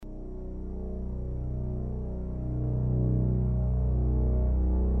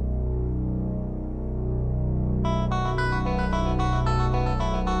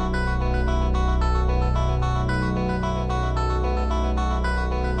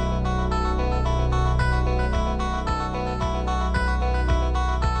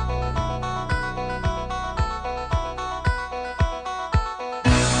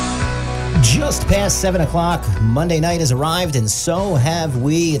past 7 o'clock. Monday night has arrived, and so have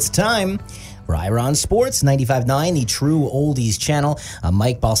we. It's time for Ira on Sports, 95.9, the true oldies channel.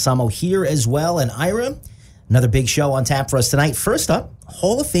 Mike Balsamo here as well. And Ira, another big show on tap for us tonight. First up,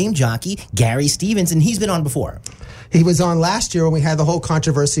 Hall of Fame jockey Gary Stevens, and he's been on before. He was on last year when we had the whole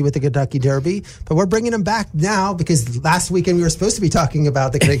controversy with the Kentucky Derby, but we're bringing him back now because last weekend we were supposed to be talking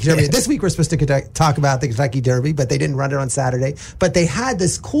about the Kentucky Derby. This week we're supposed to talk about the Kentucky Derby, but they didn't run it on Saturday. But they had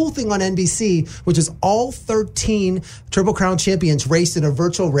this cool thing on NBC, which is all 13 Triple Crown champions raced in a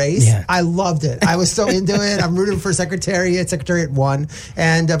virtual race. Yeah. I loved it. I was so into it. I'm rooting for Secretariat. Secretariat won,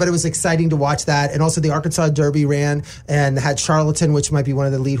 and but it was exciting to watch that. And also the Arkansas Derby ran and had Charlatan, which might be one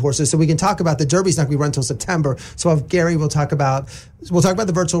of the lead horses. So we can talk about the Derby's not going to be run until September. So Gary will talk about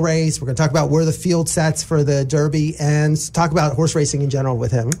the virtual race. We're going to talk about where the field sets for the Derby and talk about horse racing in general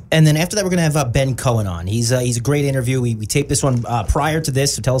with him. And then after that, we're going to have Ben Cohen on. He's a great interview. We taped this one prior to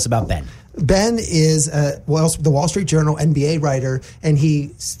this, so tell us about Ben. Ben is the Wall Street Journal NBA writer, and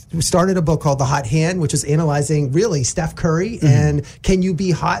he started a book called The Hot Hand, which is analyzing really Steph Curry and can you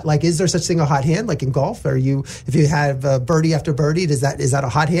be hot? Like, is there such thing a hot hand? Like in golf, if you have birdie after birdie, is that a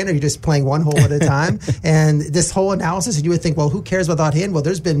hot hand, or are you just playing one hole at a time? And this whole analysis, and you would think, well, who cares about the hot hand? Well,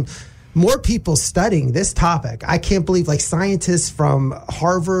 there's been more people studying this topic. I can't believe, like, scientists from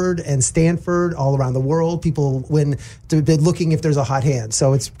Harvard and Stanford all around the world, people been looking if there's a hot hand.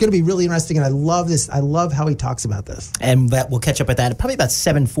 So it's going to be really interesting, and I love this. I love how he talks about this. And we'll catch up with that at probably about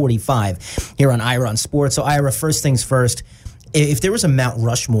 7:45 here on Ira on Sports. So, Ira, first things first, if there was a Mount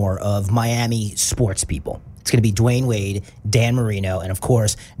Rushmore of Miami sports people, it's going to be Dwayne Wade, Dan Marino, and, of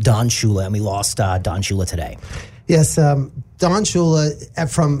course, Don Shula. And we lost Don Shula today. Yes, Don Shula,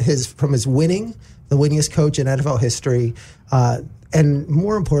 from his winning, the winningest coach in NFL history, and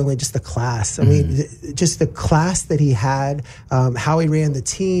more importantly, just the class. I mean, just the class that he had, how he ran the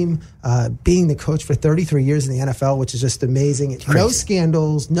team, being the coach for 33 years in the NFL, which is just amazing. No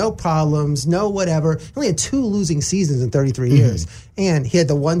scandals, no problems, no whatever. He only had 2 losing seasons in 33 years. And he had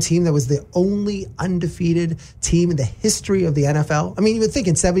the one team that was the only undefeated team in the history of the NFL. I mean, you would think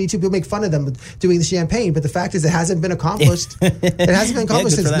in 72, people make fun of them doing the champagne, but the fact is it hasn't been accomplished. It hasn't been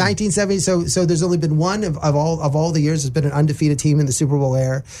accomplished since 1970. So there's only been one of all the years there's been an undefeated team in the Super Bowl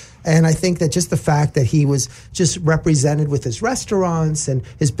era. And I think that just the fact that he was just represented with his restaurants and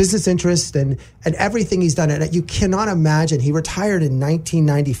his business interests and everything he's done, and you cannot imagine. He retired in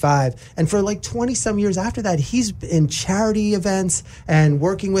 1995, and for like 20-some years after that, he's in charity events and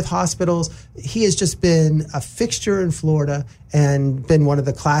working with hospitals. He has just been a fixture in Florida and been one of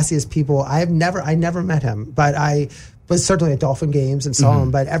the classiest people. I never met him, but I was certainly at Dolphin games and saw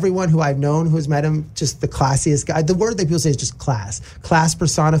him. But everyone who I've known who has met him, just the classiest guy. The word that people say is just class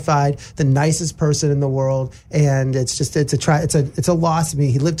personified, the nicest person in the world. And it's a loss to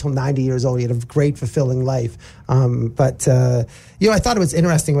me. He lived till 90 years old. He had a great, fulfilling life. I thought it was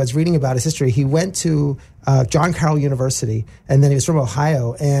interesting. When I was reading about his history, he went to John Carroll University, and then he was from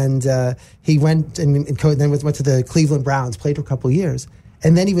Ohio, and he went and then went to the Cleveland Browns, played for a couple of years.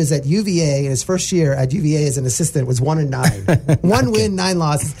 And then he was at UVA, and his first year at UVA as an assistant was 1-9. One win, 9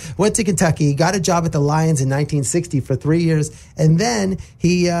 losses. Went to Kentucky, got a job at the Lions in 1960 for 3 years, and then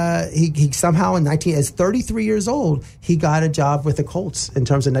he somehow as 33 years old, he got a job with the Colts in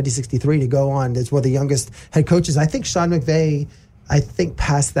terms of 1963 to go on as one of the youngest head coaches. I think Sean McVay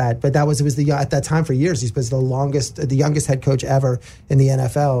past that, but it was at that time for years. He was the youngest head coach ever in the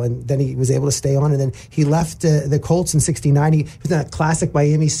NFL, and then he was able to stay on. And then he left the Colts in '69. He was in that classic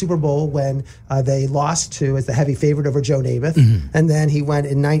Miami Super Bowl when they lost to as the heavy favorite over Joe Namath. And then he went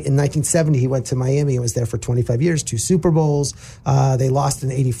in 1970. He went to Miami and was there for 25 years, 2 Super Bowls. They lost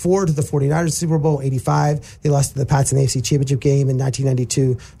in '84 to the 49ers Super Bowl. '85 they lost to the Pats in the AFC Championship game. In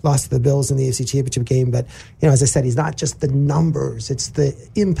 1992 lost to the Bills in the AFC Championship game. But as I said, he's not just the numbers. It's the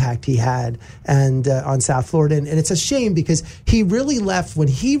impact he had on South Florida. And it's a shame because he really left when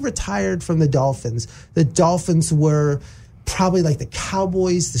he retired from the Dolphins. The Dolphins were probably like the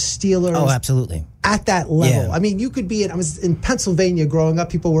Cowboys, the Steelers. Oh, absolutely. At that level. Yeah. I mean, you could be I was in Pennsylvania growing up.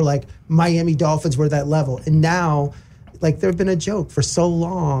 People were like, Miami Dolphins were that level. And now, like, they've been a joke for so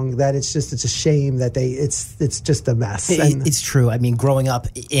long that it's a shame that it's just a mess. It's true. I mean, growing up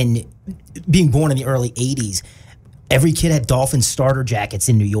being born in the early 80s, every kid had Dolphins starter jackets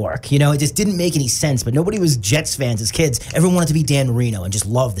in New York. It just didn't make any sense, but nobody was Jets fans as kids. Everyone wanted to be Dan Marino and just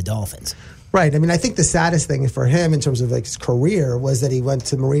loved the Dolphins. Right. I mean, I think the saddest thing for him in terms of like his career was that he went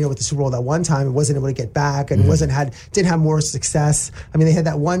to Marino with the Super Bowl that one time and wasn't able to get back and didn't have more success. I mean, they had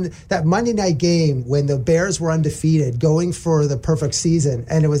that Monday night game when the Bears were undefeated, going for the perfect season,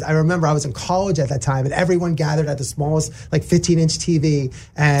 and I remember I was in college at that time, and everyone gathered at the smallest like 15-inch TV,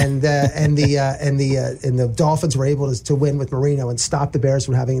 and the Dolphins were able to win with Marino and stop the Bears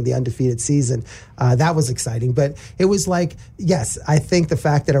from having the undefeated season. That was exciting, but it was like, yes, I think the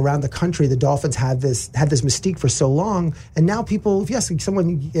fact that around the country the Dolphins had this mystique for so long, and now people, if you ask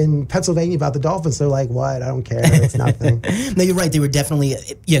someone in Pennsylvania about the Dolphins, they're like, what? I don't care. It's nothing. No, you're right. They were definitely,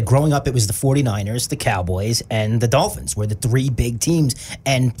 growing up, it was the 49ers, the Cowboys, and the Dolphins were the three big teams.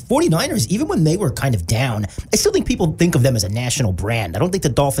 And 49ers, even when they were kind of down, I still think people think of them as a national brand. I don't think the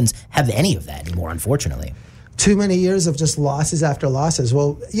Dolphins have any of that anymore, unfortunately. Too many years of just losses after losses.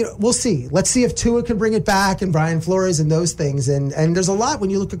 Well, we'll see. Let's see if Tua can bring it back and Brian Flores and those things. And there's a lot when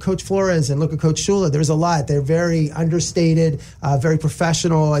you look at Coach Flores and look at Coach Shula. There's a lot. They're very understated, very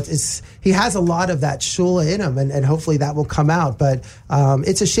professional. He has a lot of that Shula in him, and hopefully that will come out. But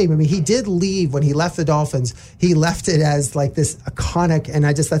it's a shame. I mean, he did leave when he left the Dolphins. He left it as like this iconic, and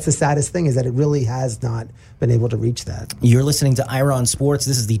that's the saddest thing is that it really has not been able to reach that. You're listening to Ira on Sports.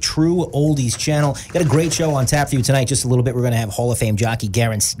 This is the True Oldies channel. Got a great show on tap for you tonight. Just a little bit, we're going to have Hall of Fame jockey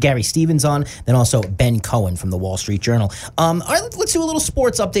Gary Stevens on, then also Ben Cohen from the Wall Street Journal. All right, let's do a little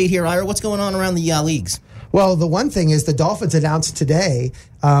sports update here, Ira. What's going on around the leagues? Well, the one thing is the Dolphins announced today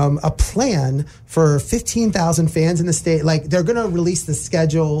a plan for 15,000 fans in the state. Like, they're going to release the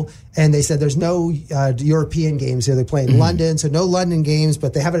schedule, and they said there's no European games here. They play in London, so no London games,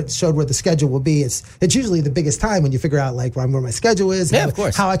 but they haven't showed where the schedule will be. It's usually the biggest time when you figure out like where my schedule is, of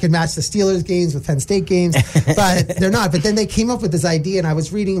course, how I can match the Steelers games with Penn State games, but they're not. But then they came up with this idea, and I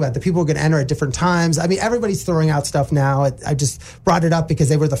was reading about the people are going to enter at different times. I mean, everybody's throwing out stuff now. I just brought it up because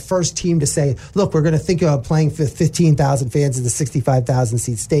they were the first team to say, look, we're going to think about playing for 15,000 fans in the 65,000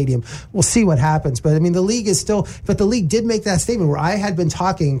 seat stadium. We'll see what happens. But I mean, the league did make that statement where I had been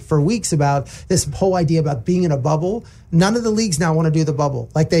talking for weeks about this whole idea about being in a bubble. None of the leagues now want to do the bubble.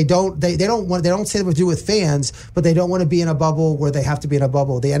 Like they don't say they would do with fans, but they don't want to be in a bubble where they have to be in a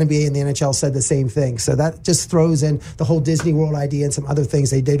bubble. The NBA and the NHL said the same thing. So that just throws in the whole Disney World idea and some other things.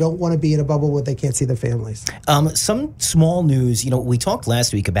 They don't want to be in a bubble where they can't see their families. Some small news, we talked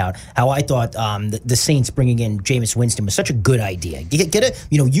last week about how I thought the Saints bringing in Jameis Winston was such a good idea.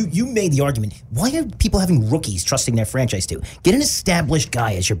 You made the argument, why are people having rookies trusting their franchise to? Get an established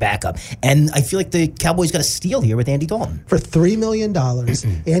guy as your backup. And I feel like the Cowboys got a steal here with Andy Dalton. For $3 million,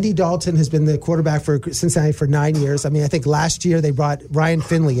 Andy Dalton has been the quarterback for Cincinnati for 9 years. I mean, I think last year they brought Ryan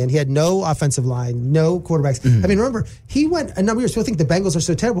Finley in. He had no offensive line, no quarterbacks. I mean, remember, he went a number of years. People think the Bengals are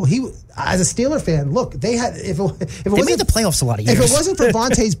so terrible. He, as a Steeler fan, look, they had if it made the playoffs a lot of years. If it wasn't for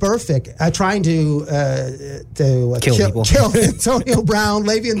Vontaze Burfict trying to kill Antonio Brown,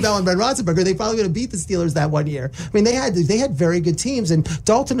 Le'Veon Bell, and Ben Roethlisberger, they probably would have beat the Steelers that one year. I mean, they had very good teams, and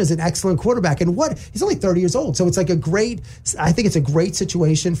Dalton is an excellent quarterback. And he's only 30 years old, so it's like I think it's a great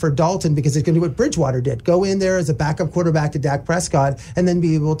situation for Dalton because it's going to do what Bridgewater did. Go in there as a backup quarterback to Dak Prescott and then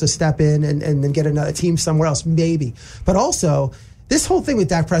be able to step in and then get another team somewhere else, maybe. But also, this whole thing with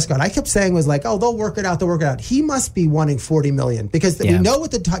Dak Prescott, I kept saying was like, oh, they'll work it out. He must be wanting $40 million because we know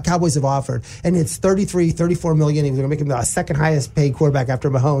what the Cowboys have offered, and it's $34 million. He was going to make him the second highest paid quarterback after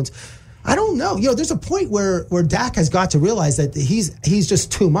Mahomes. I don't know. There's a point where Dak has got to realize that he's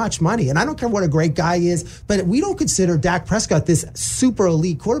just too much money. And I don't care what a great guy is, but we don't consider Dak Prescott this super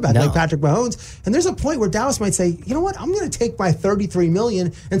elite quarterback like Patrick Mahomes. And there's a point where Dallas might say, you know what, I'm going to take my $33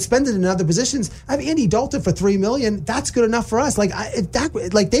 million and spend it in other positions. I have Andy Dalton for $3 million. That's good enough for us. They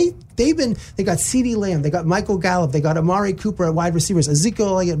got CeeDee Lamb, they got Michael Gallup, they got Amari Cooper at wide receivers, Ezekiel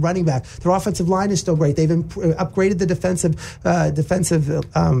Elliott at running back. Their offensive line is still great. They've upgraded the defensive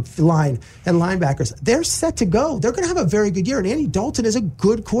line and linebackers. They're set to go. They're going to have a very good year, and Andy Dalton is a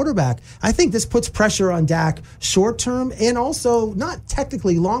good quarterback. I think this puts pressure on Dak short term and also not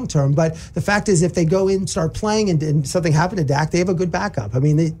technically long term, but the fact is if they go in, start playing, and something happened to Dak, they have a good backup. I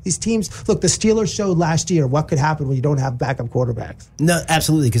mean, these teams, look, the Steelers showed last year what could happen when you don't have backup quarterbacks. No,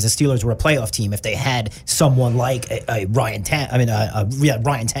 absolutely, because the Steelers were a playoff team. If they had someone like Ryan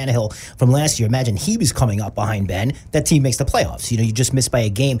Tannehill from last year, imagine he was coming up behind Ben. That team makes the playoffs. You just missed by a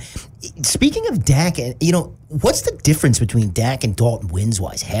game. Speaking of Dak, what's the difference between Dak and Dalton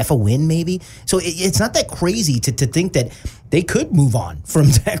wins-wise? Half a win, maybe? So it's not that crazy to think that they could move on from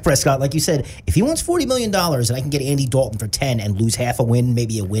Dak Prescott. Like you said, if he wants $40 million and I can get Andy Dalton for 10 and lose half a win,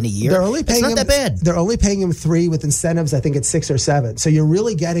 maybe a win a year, it's not that bad. They're only paying him 3 with incentives. I think it's 6 or 7. So you're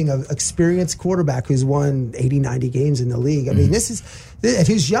really getting an experienced quarterback who's won 80, 90 games in the league. I mean, this is if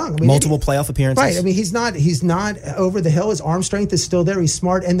he's young, I mean, multiple playoff appearances. Right. I mean, he's not over the hill. His arm strength is still there. He's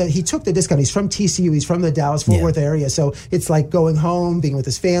smart, and he took the discount. He's from TCU. He's from the Dallas-Fort Worth area, so it's like going home, being with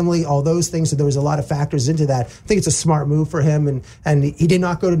his family, all those things. So there was a lot of factors into that. I think it's a smart move for him, and he did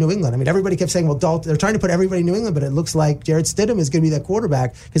not go to New England. I mean, everybody kept saying, well, Dalton, they're trying to put everybody in New England, but it looks like Jarrett Stidham is going to be that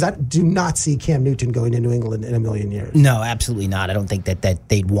quarterback, because I do not see Cam Newton going to New England in a million years. No, absolutely not. I don't think that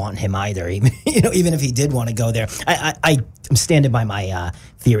they'd want him either. Even if he did want to go there, I'm standing by my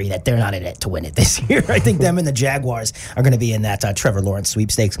theory that they're not in it to win it this year. I think them and the Jaguars are going to be in that Trevor Lawrence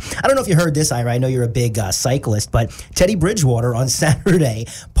sweepstakes. I don't know if you heard this, Ira. I know you're a big cyclist, but Teddy Bridgewater on Saturday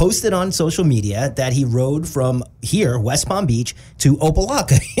posted on social media that he rode from here, West Palm Beach, to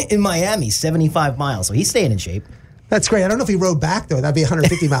Opa-locka in Miami, 75 miles. So he's staying in shape. That's great. I don't know if he rode back, though. That'd be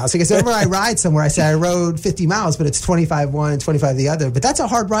 150 miles. Because whenever I ride somewhere, I say I rode 50 miles, but it's 25 one and 25 the other. But that's a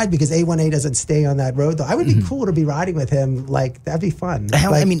hard ride because A1A doesn't stay on that road, though. I would be cool to be riding with him. Like, that'd be fun.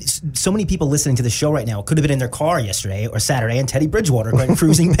 I mean, so many people listening to the show right now could have been in their car yesterday or Saturday, and Teddy Bridgewater going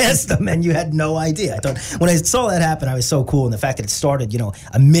cruising past them, and you had no idea. I thought, when I saw that happen, I was so cool. And the fact that it started,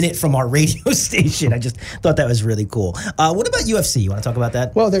 a minute from our radio station, I just thought that was really cool. What about UFC? You want to talk about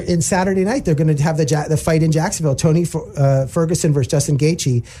that? Well, in Saturday night, they're going to have the fight in Jacksonville. Tony Ferguson versus Justin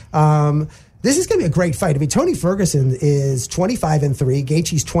Gaethje. This is going to be a great fight. I mean, Tony Ferguson is 25-3.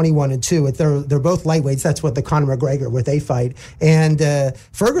 Gaethje's 21-2. They're both lightweights. That's what the Conor McGregor where they fight. And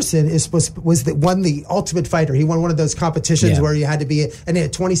Ferguson won the Ultimate Fighter. He won one of those competitions where you had to be, and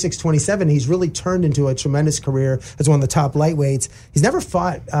at 26-27, he's really turned into a tremendous career as one of the top lightweights. He's never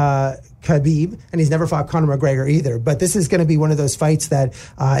fought Khabib, and he's never fought Conor McGregor either. But this is going to be one of those fights that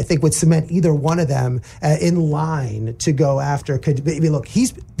I think would cement either one of them in line to go after Khabib. I mean, look,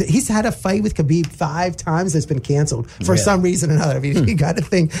 he's had a fight with Khabib 5 times that's been canceled for some reason or another. I mean, you got to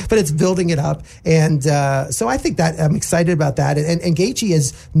think, but it's building it up. And so I think that I'm excited about that. And Gaethje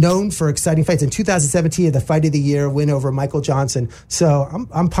is known for exciting fights. In 2017, the Fight of the Year win over Michael Johnson. So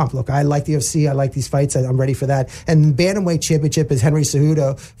I'm pumped. Look, I like the UFC. I like these fights. I'm ready for that. And Bantamweight Championship is Henry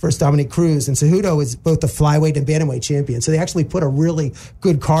Cejudo versus Dominic Cruz. And Cejudo is both the flyweight and bantamweight champion. So they actually put a really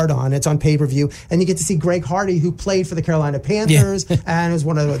good card on. It's on pay-per-view. And you get to see Greg Hardy, who played for the Carolina Panthers and was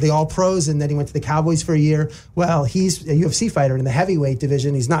one of the All-Pros, and then he went to the Cowboys for a year. Well, he's a UFC fighter in the heavyweight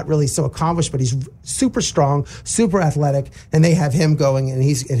division. He's not really so accomplished, but he's super strong, super athletic, and they have him going, and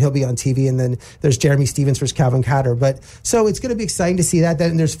he'll be on TV. And then there's Jeremy Stevens versus Calvin Kattar. But so it's going to be exciting to see that.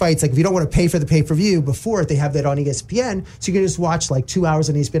 Then there's fights. Like, if you don't want to pay for the pay-per-view before it, they have that on ESPN, so you can just watch like 2 hours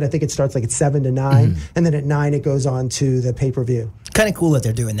on ESPN. I think it starts like at 7 to 9, and then at 9 it goes on to the pay-per-view. Kind of cool that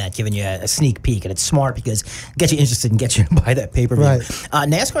they're doing that, giving you a sneak peek, and it's smart because it gets you interested and gets you to buy that pay-per-view. Right.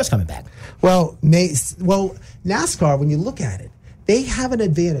 NASCAR's coming back. Well, NASCAR, when you look at it, they have an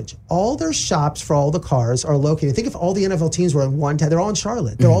advantage. All their shops for all the cars are located. Think if all the NFL teams were in one town. They're all in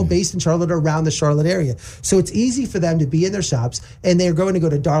Charlotte. They're all based in Charlotte or around the Charlotte area. So it's easy for them to be in their shops, and they're going to go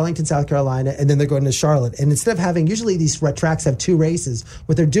to Darlington, South Carolina, and then they're going to Charlotte. And instead of having, usually these tracks have 2 races,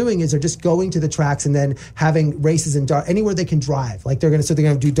 what they're doing is they're just going to the tracks and then having races in anywhere they can drive. Like they're going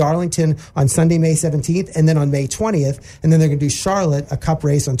to do Darlington on Sunday, May 17th, and then on May 20th, and then they're going to do Charlotte, a cup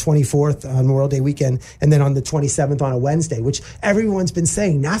race on 24th on Memorial Day weekend, and then on the 27th on a Wednesday, which everyone's been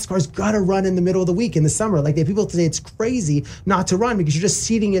saying NASCAR's got to run in the middle of the week in the summer. Like people say it's crazy not to run because you're just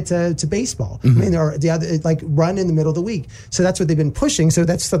ceding it to baseball. I mean, or the other, like run in the middle of the week. So that's what they've been pushing. So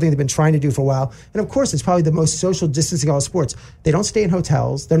that's something they've been trying to do for a while. And of course, it's probably the most social distancing of all sports. They don't stay in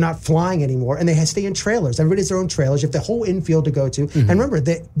hotels. They're not flying anymore, and they stay in trailers. Everybody has their own trailers. You have the whole infield to go to. And remember,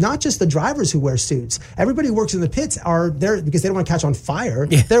 not just the drivers who wear suits. Everybody who works in the pits are there because they don't want to catch on fire.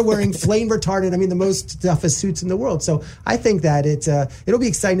 They're wearing flame retardant. I mean, the most toughest suits in the world. So I think that it'll be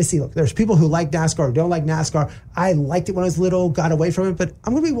exciting to see. Look, there's people who like NASCAR, who don't like NASCAR. I liked it when I was little, got away from it, but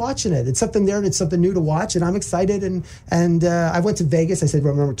I'm going to be watching it. It's something there, and it's something new to watch, and I'm excited. And I went to Vegas. I said,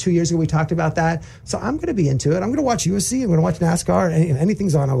 remember 2 years ago we talked about that. So I'm going to be into it. I'm going to watch UFC. I'm going to watch NASCAR.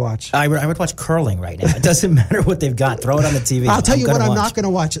 Anything's on, I'll watch. I would watch curling right now. It doesn't matter what they've got. Throw it on the TV. I'll tell you what I'm not going to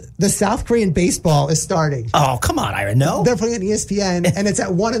watch. The South Korean baseball is starting. Oh, come on, Ira. No? They're putting it on ESPN, and it's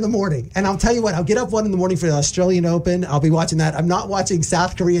at 1 in the morning. And I'll tell you what, I'll get up 1 in the morning for the Australian Open. I'll be watching that. I'm not watching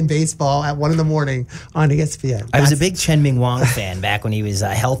South Korean baseball at 1 in the morning on ESPN. I was a big Chen Ming-Wang fan back when he was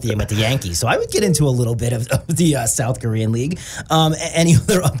healthy and with the Yankees, so I would get into a little bit of the South Korean League. Any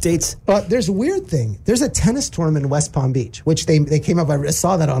other updates? There's a weird thing. There's a tennis tournament in West Palm Beach, which they came up. I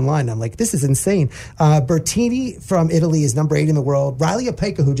saw that online. I'm like, this is insane. Bertini from Italy is number 8 in the world. Riley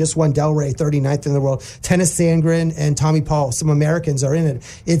Opeka, who just won Delray, 39th in the world. Tennis Sandgren and Tommy Paul, some Americans are in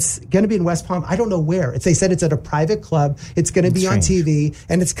it. It's going to be in West Palm. I don't know where. They said it's at a private club. It's going going to be on TV,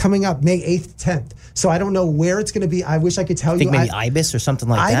 and it's coming up May 8th, 10th. So I don't know where it's going to be. I wish I could tell you. I think maybe Ibis or something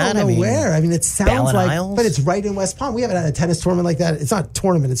like that. I don't know where. I mean, it sounds Ballin like, Isles? but it's right in West Palm. We haven't had a tennis tournament like that. It's not a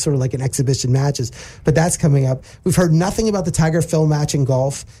tournament. It's sort of like an exhibition matches, but that's coming up. We've heard nothing about the Tiger Phil match in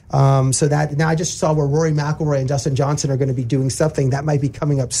golf. So that now I just saw where Rory McIlroy and Dustin Johnson are going to be doing something that might be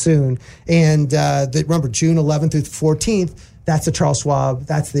coming up soon. And remember, June 11th through 14th, that's the Charles Schwab.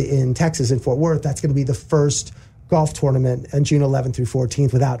 That's in Texas in Fort Worth. That's going to be the first golf tournament on June 11th through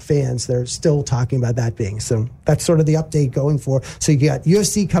 14th without fans. They're still talking about that being. So that's sort of the update going for. So you got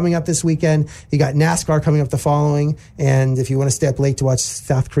UFC coming up this weekend. You got NASCAR coming up the following. And if you want to stay up late to watch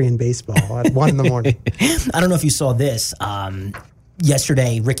South Korean baseball at 1 in the morning. I don't know if you saw this.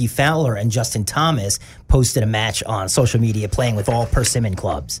 Yesterday, Ricky Fowler and Justin Thomas posted a match on social media playing with all Persimmon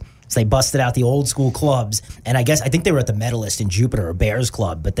clubs. So they busted out the old school clubs, and I think they were at the Medalist in Jupiter, or Bears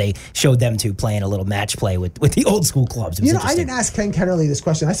Club, but they showed them two playing a little match play with the old school clubs. It was I didn't ask Ken Kennerly this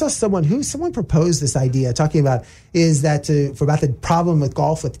question. I saw someone proposed this idea, talking about about the problem with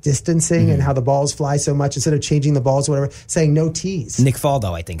golf with distancing and how the balls fly so much, instead of changing the balls or whatever, saying no tees. Nick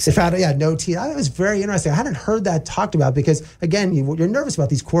Faldo, I think. They found no tees. I thought it was very interesting. I hadn't heard that talked about because, again, you're nervous about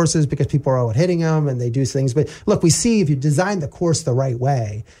these courses because people are out hitting them and they do things. But look, we see if you design the course the right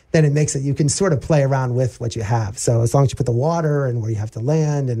way, then it makes it, you can sort of play around with what you have. So as long as you put the water and where you have to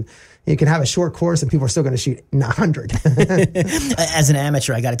land, and you can have a short course and people are still going to shoot 100. As an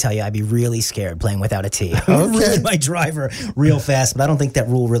amateur, I got to tell you, I'd be really scared playing without a tee. Ruin my driver real fast, but I don't think that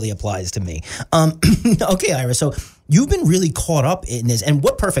rule really applies to me. Okay, Ira, so you've been really caught up in this, and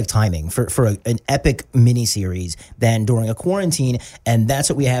what perfect timing for an epic miniseries then during a quarantine, and that's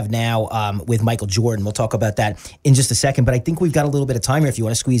what we have now with Michael Jordan. We'll talk about that in just a second, but I think we've got a little bit of time here if you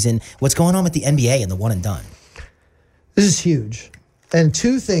want to squeeze in what's going on with the NBA and the one and done. This is huge. And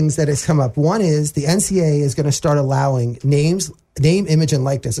two things that has come up. One is the NCAA is going to start allowing name, image, and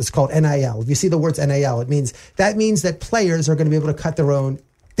likeness. It's called NIL. If you see the words NIL, that means that players are going to be able to cut their own.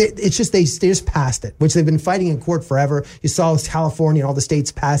 It's just they just passed it, which they've been fighting in court forever. You saw California and all the states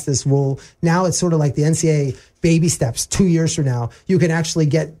passed this rule. Now it's sort of like the NCAA baby steps. 2 years from now, you can actually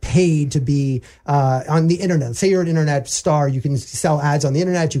get paid to be on the internet. Say you're an internet star, you can sell ads on the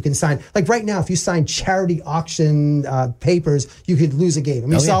internet. You can sign, like right now, if you sign charity auction papers, you could lose a game. I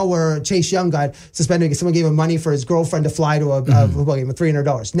mean, you saw where Chase Young got suspended because someone gave him money for his girlfriend to fly to a football game with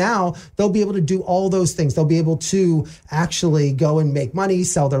 $300. Now they'll be able to do all those things. They'll be able to actually go and make money,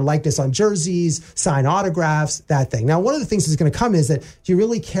 sell their likeness on jerseys, sign autographs, that thing. Now, one of the things that's going to come is that you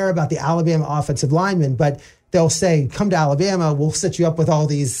really care about the Alabama offensive lineman, but they'll say, come to Alabama, we'll set you up with all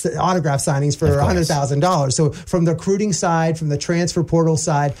these autograph signings for $100,000. So from the recruiting side, from the transfer portal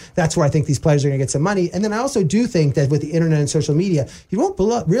side, that's where I think these players are going to get some money. And then I also do think that with the internet and social media, you won't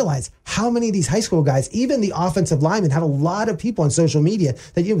realize how many of these high school guys, even the offensive linemen, have a lot of people on social media.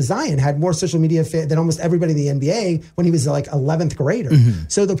 That Zion had more social media than almost everybody in the NBA when he was like 11th grader.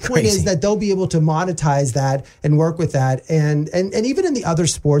 So the point is that they'll be able to monetize that and work with that. And even in the other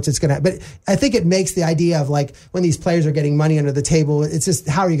sports, it's going to, but I think it makes the idea of like when these players are getting money under the table, it's just,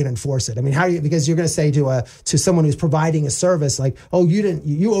 how are you going to enforce it? I mean, because you're going to say to someone who's providing a service like, oh,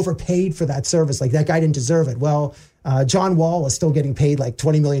 you overpaid for that service. Like that guy didn't deserve it. Well, John Wall is still getting paid like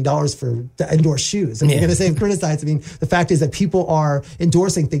 $20 million for the indoor shoes. And you're going to say criticize. I mean, the fact is that people are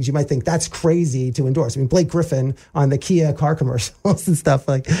endorsing things you might think that's crazy to endorse. I mean, Blake Griffin on the Kia car commercials and stuff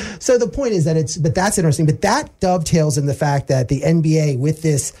like. So the point is that but that's interesting. But that dovetails in the fact that the NBA with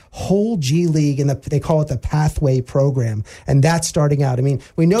this whole G League and they call it the Pathway Program, and that's starting out. I mean,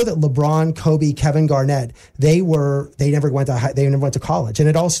 we know that LeBron, Kobe, Kevin Garnett, they never went to college, and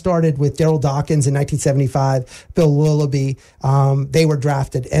it all started with Daryl Dawkins in 1975, Bill Willoughby, they were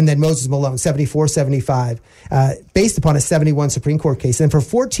drafted, and then Moses Malone, 74, 75, based upon a 71 Supreme Court case. And for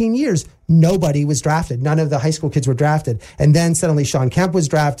 14 years, nobody was drafted. None of the high school kids were drafted. And then suddenly Sean Kemp was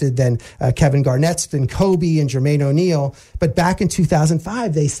drafted, then Kevin Garnett's been Kobe and Jermaine O'Neal. But back in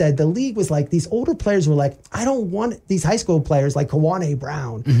 2005, they said the league was like, these older players were like, I don't want these high school players like Kawane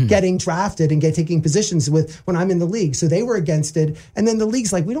Brown getting drafted and taking positions when I'm in the league. So they were against it. And then the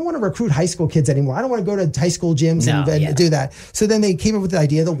league's like, we don't want to recruit high school kids anymore. I don't want to go to high school gyms and do that. So then they came up with the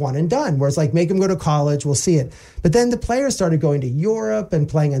idea of the one and done, where it's like, make them go to college, we'll see it. But then the players started going to Europe and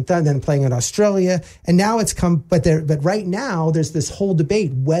playing and then playing in Australia, and now it's come. But right now there's this whole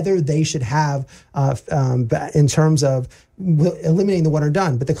debate whether they should have in terms of eliminating the one or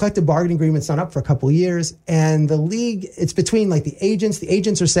done. But the collective bargaining agreement's not up for a couple of years, and the league, it's between like the agents. The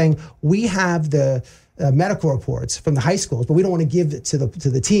agents are saying we have the medical reports from the high schools, but we don't want to give it to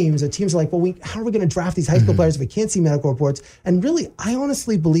the teams. The teams are like, well, how are we going to draft these high school players if we can't see medical reports? And really, I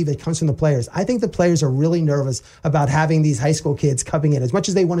honestly believe it comes from the players. I think the players are really nervous about having these high school kids coming in. As much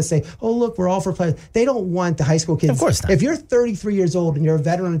as they want to say, oh, look, we're all for players, they don't want the high school kids. Of course not. If you're 33 years old and you're a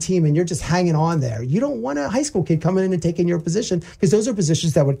veteran on a team and you're just hanging on there, you don't want a high school kid coming in and taking your position, because those are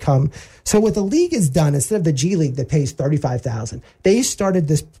positions that would come. So what the league has done, instead of the G League that pays $35,000, they started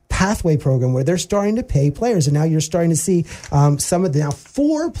this pathway program where they're starting to pay players. And now you're starting to see now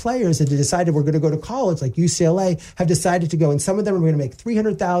 4 players that decided we're going to go to college, like UCLA, have decided to go. And some of them are going to make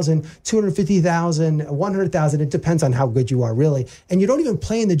 $300,000, $250,000, $100,000. It depends on how good you are, really. And you don't even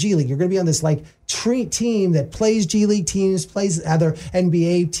play in the G League. You're going to be on this team that plays G League teams, plays other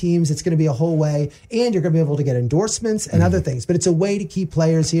NBA teams. It's going to be a whole way. And you're going to be able to get endorsements and other things. But it's a way to keep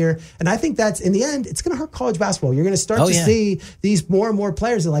players here. And I think that's, in the end, it's going to hurt college basketball. You're going to start to see these more and more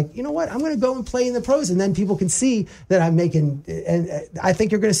players are like, you know what, I'm going to go and play in the pros. And then people can see that I'm making, and I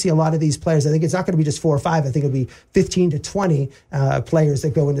think you're going to see a lot of these players. I think it's not going to be just 4 or 5. I think it'll be 15 to 20 players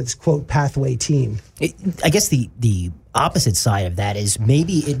that go into this, quote, pathway team. I guess the opposite side of that is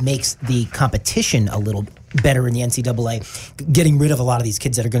maybe it makes the competition a little better in the NCAA, getting rid of a lot of these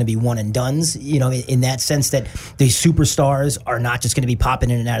kids that are going to be one and dones, in that sense that the superstars are not just going to be popping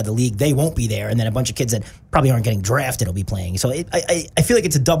in and out of the league. They won't be there. And then a bunch of kids that probably aren't getting drafted will be playing. So I feel like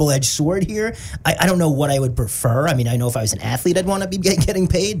it's a double-edged sword here. I don't know what I would prefer. I mean, I know if I was an athlete, I'd want to be getting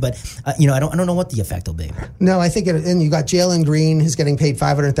paid, but I don't know what the effect will be. No, I think, and you got Jalen Green, who's getting paid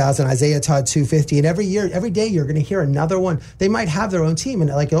 $500,000, Isaiah Todd $250,000, and every day you're going to hear another one. They might have their own team, and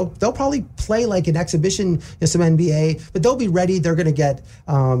they'll probably play like an exhibition, some NBA, but they'll be ready. They're going to get.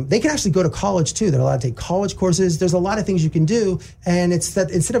 They can actually go to college too. They're allowed to take college courses. There's a lot of things you can do, and it's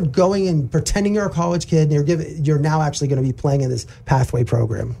that instead of going and pretending you're a college kid, you're now actually going to be playing in this pathway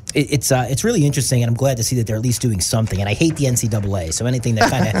program. It's really interesting, and I'm glad to see that they're at least doing something. And I hate the NCAA, so anything that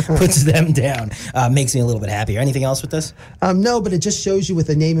kind of puts them down makes me a little bit happier. Anything else with this? No, but it just shows you with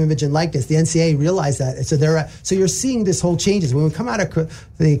the name, image, and likeness. The NCAA realized that, so you're seeing this whole changes when we come out of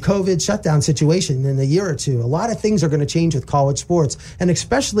the COVID shutdown situation in a year or two. A lot of things are going to change with college sports, and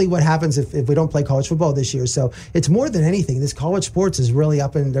especially what happens if we don't play college football this year. So it's more than anything, this college sports is really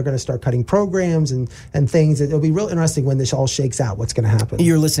up, and they're going to start cutting programs and things. It'll be real interesting when this all shakes out, what's going to happen.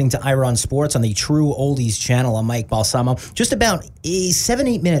 You're listening to Ira on Sports on the True Oldies channel. I'm Mike Balsamo. Just about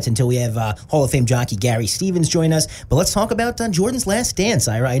 7-8 minutes until we have Hall of Fame jockey Gary Stevens join us. But let's talk about Jordan's last dance,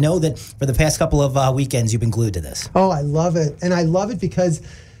 Ira. I know that for the past couple of weekends you've been glued to this. Oh, I love it. And I love it because...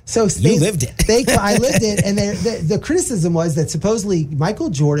 So you lived it. I lived it, and the criticism was that supposedly Michael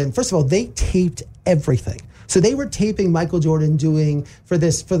Jordan, first of all, they taped everything. So they were taping Michael Jordan doing for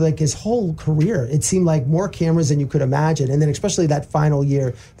his whole career. It seemed like more cameras than you could imagine, and then especially that final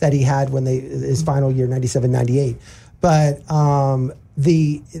year that he had his final year, 97, 98. But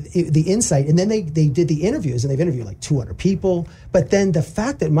the insight, and then they did the interviews, and they've interviewed like 200 people. But then the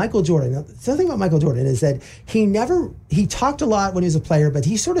fact that Michael Jordan, the thing about Michael Jordan is that he talked a lot when he was a player, but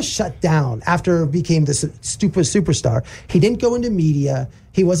he sort of shut down after became this stupid superstar. He didn't go into media.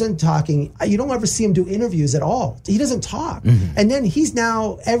 He wasn't talking. You don't ever see him do interviews at all. He doesn't talk. Mm-hmm. And then he's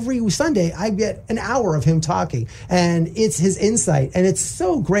now, every Sunday, I get an hour of him talking. And it's his insight. And it's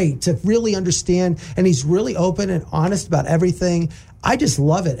so great to really understand. And he's really open and honest about everything. I just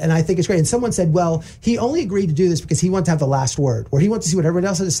love it, and I think it's great. And someone said, well, he only agreed to do this because he wanted to have the last word, or he wanted to see what everyone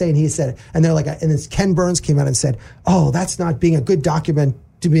else had to say, and he said it. And they're like, and then Ken Burns came out and said, oh, that's not being a good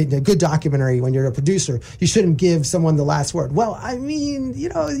to be a good documentary when you're a producer. You shouldn't give someone the last word. Well, I mean,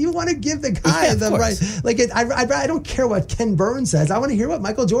 you want to give the guy the right. Like, I don't care what Ken Burns says. I want to hear what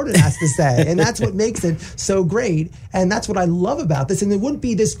Michael Jordan has to say. And that's what makes it so great. And that's what I love about this. And it wouldn't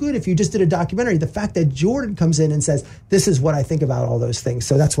be this good if you just did a documentary. The fact that Jordan comes in and says, this is what I think about all those things.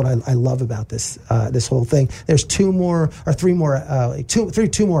 So that's what I love about this whole thing. There's two more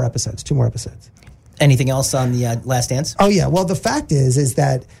episodes. Anything else on the Last Dance? Oh, yeah. Well, the fact is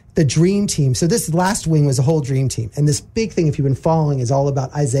that the dream team, so this last wing was a whole dream team. And this big thing, if you've been following, is all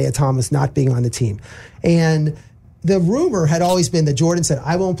about Isaiah Thomas not being on the team. And the rumor had always been that Jordan said,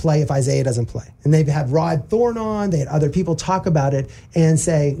 I won't play if Isaiah doesn't play. And they've had Rod Thorne on. They had other people talk about it and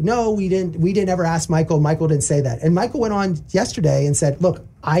say, no, we didn't ever ask Michael. Michael didn't say that. And Michael went on yesterday and said, look,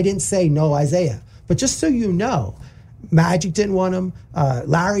 I didn't say no Isaiah. But just so you know, Magic didn't want him.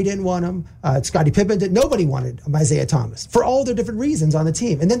 Larry didn't want him. Scottie Pippen didn't. Nobody wanted Isaiah Thomas for all their different reasons on the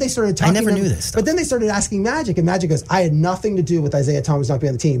team. And then they started talking. I never knew this. But then they started asking Magic, and Magic goes, I had nothing to do with Isaiah Thomas not being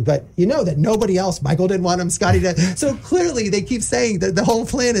on the team. But you know that nobody else, Michael didn't want him, Scottie didn't. So clearly they keep saying that the whole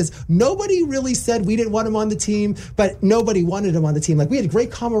plan is nobody really said we didn't want him on the team, but nobody wanted him on the team. Like, we had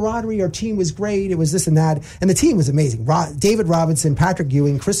great camaraderie. Our team was great. It was this and that. And the team was amazing. David Robinson, Patrick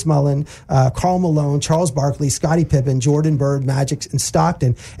Ewing, Chris Mullin, Karl Malone, Charles Barkley, Scottie Pippen, Jordan Bird, Magic, and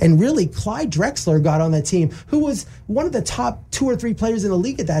Stockton. And really, Clyde Drexler got on that team, who was one of the top 2 or 3 players in the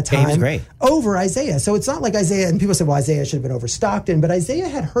league at that time. He was great. Over Isaiah. So it's not like Isaiah, and people said, well, Isaiah should have been over Stockton, but Isaiah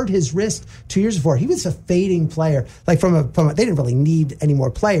had hurt his wrist 2 years before. He was a fading player. Like they didn't really need any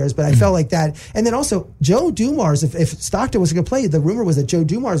more players, but I felt like that. And then also, Joe Dumars, if Stockton was going to play, the rumor was that Joe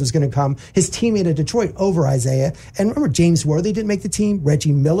Dumars was going to come, his teammate at Detroit, over Isaiah. And remember, James Worthy didn't make the team.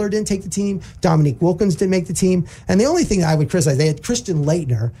 Reggie Miller didn't take the team. Dominique Wilkins didn't make the team. And the only thing that I would criticize, they had Christian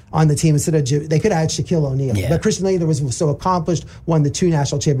Laettner on the team instead of they could have had Shaquille O'Neal. Yeah. But Christian Laettner was so accomplished, won the 2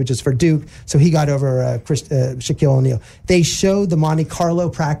 national championships for Duke, so he got over Shaquille O'Neal. They showed the Monte Carlo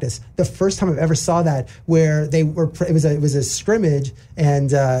practice. The first time I've ever saw that, where it was a scrimmage,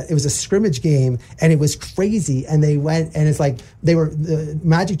 and it was a scrimmage game, and it was crazy. And they went, and it's like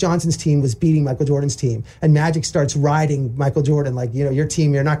Magic Johnson's team was beating Michael Jordan's team, and Magic starts riding Michael Jordan like, your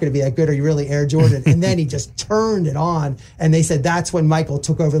team, you're not going to be that good, or you really Air Jordan. And then he just turned it on, and they said that's when Michael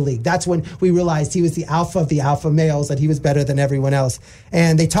took over the league. That's when we realized he was the alpha of the alpha males, that he was better than everyone else.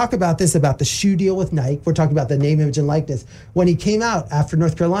 And they talk about this, about the shoe deal with Nike. We're talking about the name, image, and likeness. When he came out after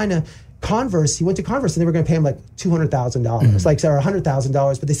North Carolina, Converse, he went to Converse, and they were going to pay him like $200,000, like, or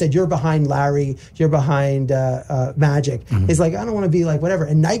 $100,000. But they said, you're behind Larry, you're behind Magic. He's like, I don't want to be like whatever.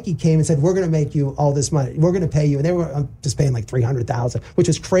 And Nike came and said, we're going to make you all this money. We're going to pay you. And they were just paying like $300,000, which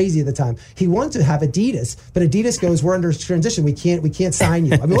was crazy at the time. He wanted to have Adidas, but Adidas goes, we're under transition. We can't sign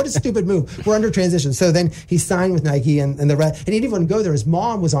you. I mean, what a stupid move. We're under transition. So then he signed with Nike, and the rest. And he didn't even go there. His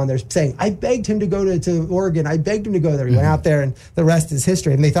mom was on there saying, I begged him to go to Oregon. I begged him to go there. He went out there, and the rest is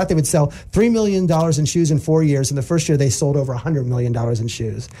history. And they thought they would sell $3 million in shoes in 4 years. In the first year, they sold over $100 million in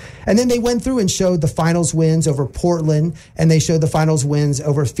shoes. And then they went through and showed the finals wins over Portland, and they showed the finals wins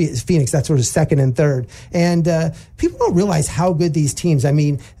over Phoenix. That's sort of second and third. And people don't realize how good these teams. I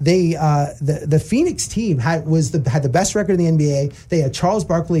mean, the Phoenix team had the best record in the NBA. They had Charles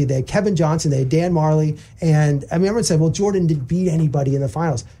Barkley, they had Kevin Johnson, they had Dan Marley, and I mean, everyone said, well, Jordan didn't beat anybody in the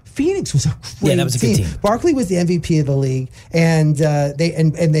finals. Phoenix was a great that was a team. good team. Barkley was the MVP of the league, and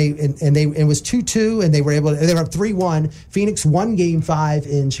it was 2-2, and they were up 3-1. Phoenix won Game 5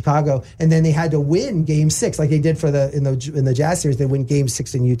 in Chicago, and then they had to win Game 6, like they did in the Jazz series. They win Game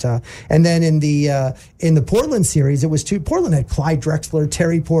 6 in Utah, and then in the Portland series, it was Portland had Clyde Drexler,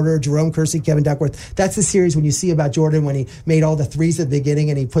 Terry Porter, Jerome Kersey, Kevin Duckworth. That's the series when you see about Jordan when he made all the threes at the beginning,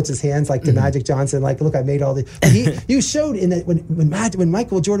 and he puts his hands like to Magic Johnson, like, look, I made all the. You showed in that when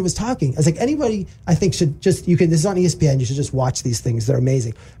Michael Jordan was talking, I was like, anybody I think should just, this is on ESPN, you should just watch these things, they're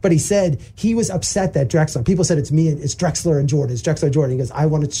amazing. But he said he was upset that Drexler, people said it's Drexler and Jordan, it's Drexler and Jordan. He goes, I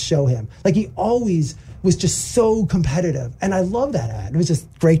wanted to show him. Like, he always was just so competitive, and I love that ad. It was just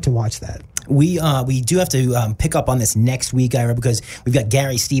great to watch that. We do have to pick up on this next week, Ira, because we've got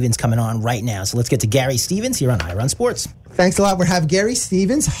Gary Stevens coming on right now. So let's get to Gary Stevens here on Ira on Sports. Thanks a lot. We have Gary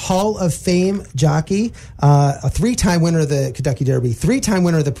Stevens, Hall of Fame jockey, a 3-time winner of the Kentucky Derby, 3-time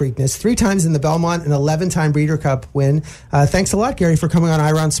winner of the Preakness, 3 times in the Belmont, an 11-time Breeder Cup win. Thanks a lot, Gary, for coming on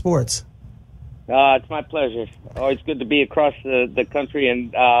Ira on Sports. It's my pleasure. Always good to be across the country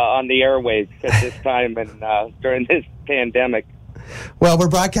and on the airwaves at this time and during this pandemic. Well, we're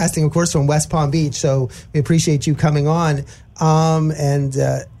broadcasting, of course, from West Palm Beach, so we appreciate you coming on.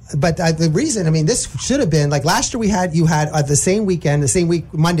 But the reason, I mean, this should have been, like last year you had the same weekend, the same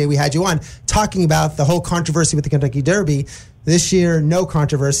week, Monday, we had you on talking about the whole controversy with the Kentucky Derby. This year, no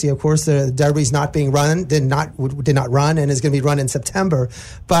controversy. Of course, the Derby's not being run, did not run, and is going to be run in September.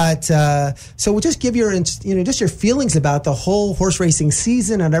 But so we'll just give just your feelings about the whole horse racing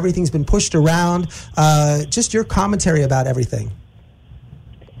season and everything's been pushed around. Just your commentary about everything.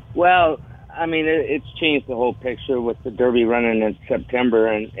 Well, I mean, it's changed the whole picture with the Derby running in September,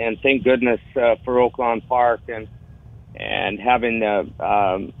 and thank goodness for Oaklawn Park and having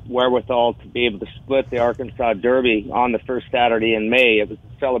the wherewithal to be able to split the Arkansas Derby on the first Saturday in May. It was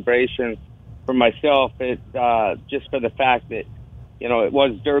a celebration for myself, just for the fact that, it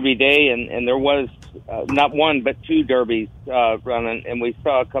was Derby Day, and there was not one but 2 derbies running, and we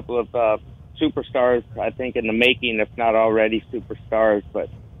saw a couple of superstars, I think, in the making, if not already superstars, but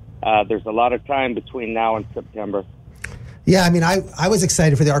there's a lot of time between now and September. Yeah, I mean, I was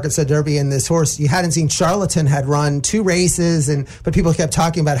excited for the Arkansas Derby, and this horse, you hadn't seen. Charlatan had run 2 races, but people kept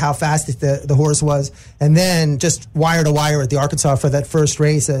talking about how fast the horse was, and then just wire to wire at the Arkansas for that first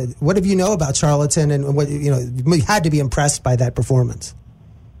race. What do you know about Charlatan, and what you had to be impressed by that performance?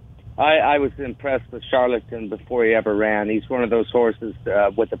 I was impressed with Charlatan before he ever ran. He's one of those horses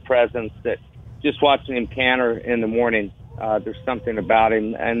with a presence that just watching him canter in the morning, there's something about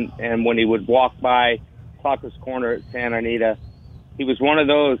him, and when he would walk by Clocker's Corner at Santa Anita, he was one of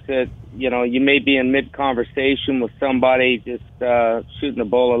those that, you may be in mid-conversation with somebody just shooting the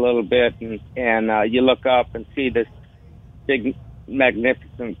bull a little bit, and you look up and see this big,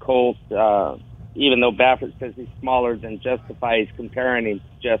 magnificent colt. Even though Baffert says he's smaller than Justify, he's comparing him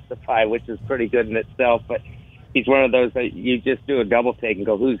to Justify, which is pretty good in itself, but he's one of those that you just do a double take and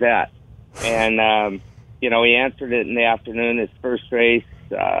go, who's that? And, he answered it in the afternoon, his first race,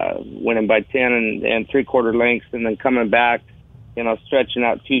 winning by 10 and 3/4 lengths, and then coming back, stretching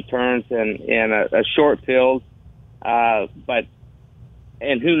out 2 turns and a short field. And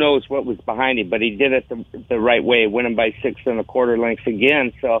who knows what was behind him, but he did it the right way, winning by 6 1/4 lengths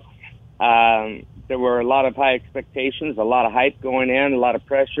again. So there were a lot of high expectations, a lot of hype going in, a lot of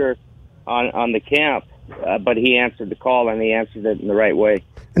pressure on the camp, but he answered the call, and he answered it in the right way.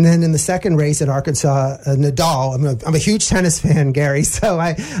 And then in the second race at Arkansas, Nadal, I'm a huge tennis fan, Gary, so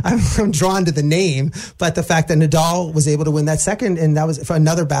I'm drawn to the name, but the fact that Nadal was able to win that second, and that was for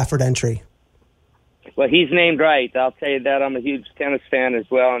another Baffert entry. Well, he's named right. I'll tell you that. I'm a huge tennis fan as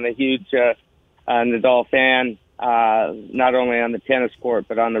well, and a huge Nadal fan, not only on the tennis court,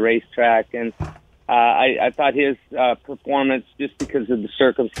 but on the racetrack. And I thought his performance, just because of the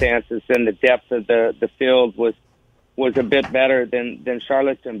circumstances and the depth of the field, was a bit better than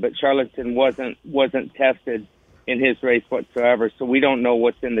Charlatan, but Charlatan wasn't tested in his race whatsoever, so we don't know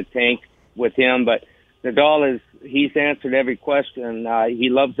what's in the tank with him. But Nadal he's answered every question. He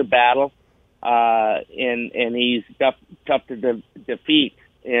loves the battle, and he's tough to defeat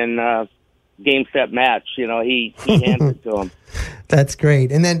in game, set, match. He hands it to him. That's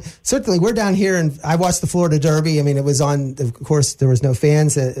great. And then certainly we're down here, and I watched the Florida Derby. I mean, it was on, of course, there was no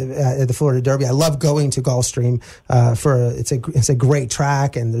fans at the Florida Derby. I love going to Gulfstream it's a great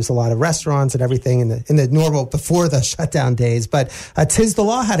track, and there's a lot of restaurants and everything in the normal before the shutdown days. But Tiz the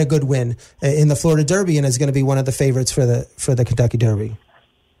Law had a good win in the Florida Derby and is going to be one of the favorites for the Kentucky Derby.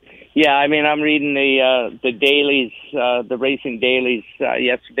 Yeah, I mean, I'm reading the dailies, the racing dailies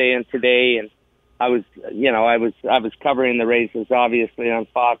yesterday and today, and I was covering the races obviously on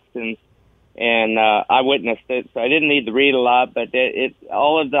Fox, and I witnessed it, so I didn't need to read a lot. But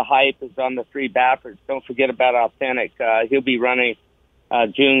all of the hype is on the 3 Bafferts. Don't forget about Authentic. He'll be running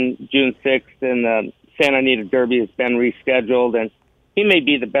June 6th, and the Santa Anita Derby has been rescheduled, and he may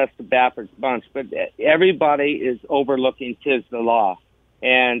be the best of Baffert's bunch. But everybody is overlooking Tiz the Law.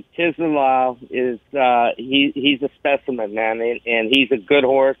 And Tiz the Law is he's a specimen, man, and he's a good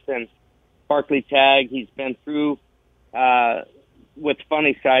horse. And Barkley Tagg, he's been through with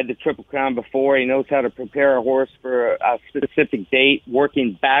Funny Side, the Triple Crown before. He knows how to prepare a horse for a specific date,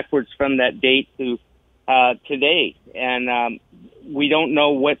 working backwards from that date to today. And we don't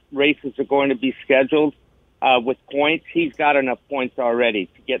know what races are going to be scheduled with points. He's got enough points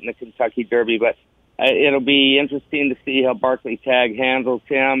already to get in the Kentucky Derby, but it'll be interesting to see how Barkley Tagg handles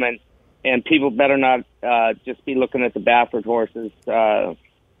him, and people better not just be looking at the Baffert horses.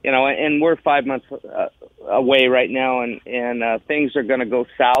 And we're 5 months away right now, and things are going to go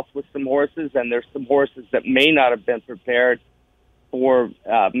south with some horses, and there's some horses that may not have been prepared for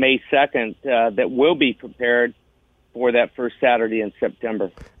May 2nd that will be prepared for that first Saturday in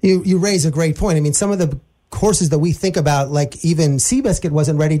September. You raise a great point. I mean, some of the horses that we think about, like even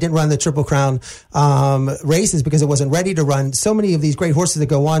Seabiscuit didn't run the Triple Crown races because it wasn't ready to run. So many of these great horses that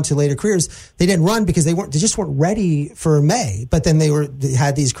go on to later careers, they didn't run because they just weren't ready for May, but then they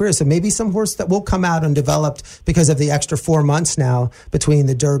had these careers. So maybe some horse that will come out undeveloped because of the extra 4 months now between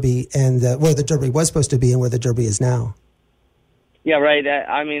the Derby and where the Derby was supposed to be and where the Derby is now. Yeah, right.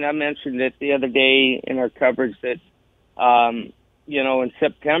 I mean, I mentioned it the other day in our coverage that, in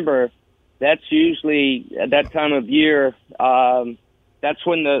September, that's usually at that time of year. That's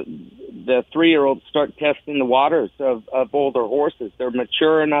when the 3-year-olds start testing the waters of older horses. They're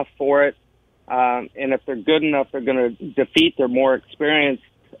mature enough for it, and if they're good enough, they're going to defeat their more experienced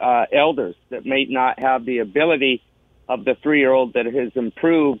elders that may not have the ability of the 3-year-old that has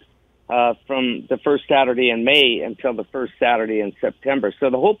improved from the first Saturday in May until the first Saturday in September.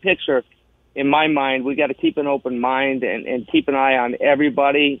 So the whole picture, in my mind, we got to keep an open mind and keep an eye on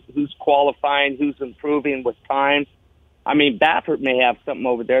everybody who's qualifying, who's improving with time. I mean, Baffert may have something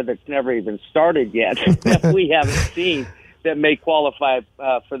over there that's never even started yet that we haven't seen. that may qualify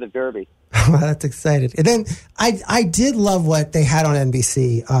for the Derby. That's exciting. And then I did love what they had on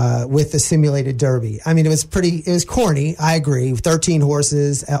NBC with the simulated Derby. I mean, it was corny. I agree. 13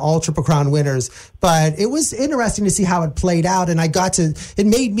 horses, all Triple Crown winners, but it was interesting to see how it played out. And it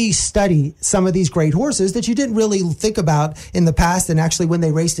made me study some of these great horses that you didn't really think about in the past and actually when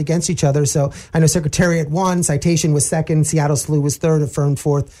they raced against each other. So I know Secretariat won, Citation was second, Seattle Slew was third, Affirmed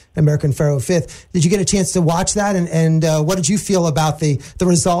fourth, American Pharoah fifth. Did you get a chance to watch that? And what did you feel about the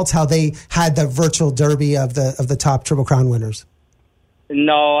results, how they had the virtual Derby of the top Triple Crown winners?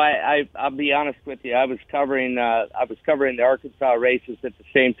 No, I'll be honest with you. I was covering the Arkansas races at the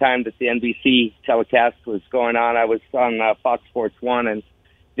same time that the NBC telecast was going on. I was on Fox Sports 1 and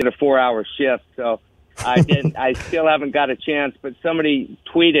did a 4-hour shift, so I still haven't got a chance. But somebody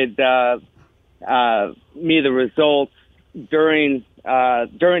tweeted me the results during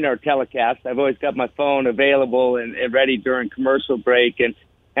our telecast. I've always got my phone available and ready during commercial break, and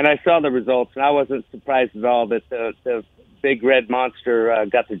I saw the results, and I wasn't surprised at all that the big red monster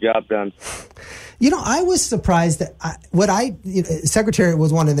got the job done. You know, I was surprised that Secretariat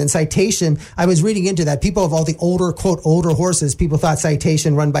was one, and then Citation, I was reading into that. People of all the older, quote, older horses, people thought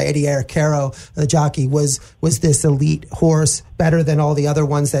Citation, run by Eddie Arcaro, the jockey, was this elite horse, better than all the other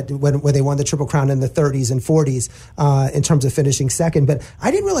ones that where they won the Triple Crown in the 30s and 40s in terms of finishing second. But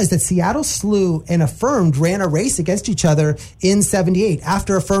I didn't realize that Seattle Slew and Affirmed ran a race against each other in '78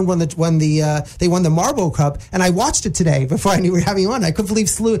 after Affirmed they won the Marlboro Cup. And I watched it today before I knew we were having on. I couldn't believe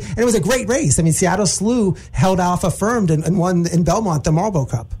Slew, and it was a great race. I mean, Seattle Slew held off Affirmed and won in Belmont the Marlboro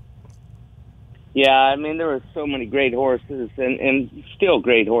Cup. Yeah, I mean, there were so many great horses and still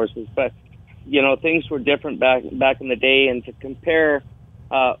great horses, but you know, things were different back in the day, and to compare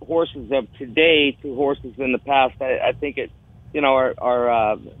horses of today to horses in the past, I think it, you know,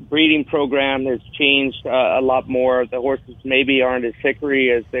 our breeding program has changed a lot more. The horses maybe aren't as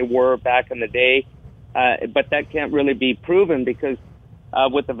hickory as they were back in the day, but that can't really be proven because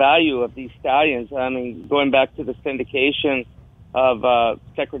with the value of these stallions, I mean, going back to the syndication of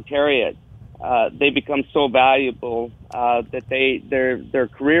Secretariat, they become so valuable that their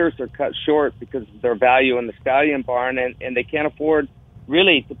careers are cut short because of their value in the stallion barn, and they can't afford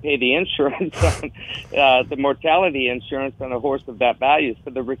really to pay the insurance on the mortality insurance on a horse of that value. So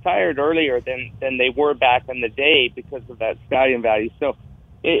they're retired earlier than they were back in the day because of that stallion value. So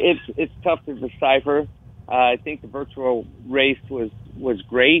it's tough to decipher. I think the virtual race was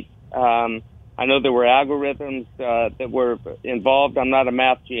great. I know there were algorithms that were involved. I'm not a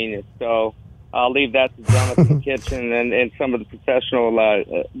math genius, so I'll leave that to Jonathan Kitchen and some of the professional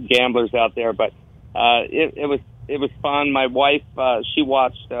gamblers out there. But it was fun. My wife, she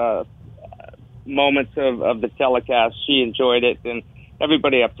watched moments of the telecast. She enjoyed it, and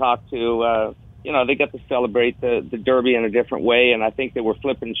everybody I've talked to, you know, they got to celebrate the Derby in a different way. And I think they were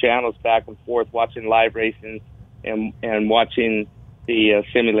flipping channels back and forth, watching live racing and watching the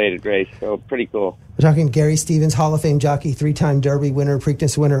simulated race. So pretty cool. We're talking Gary Stevens, Hall of Fame jockey, 3-time Derby winner,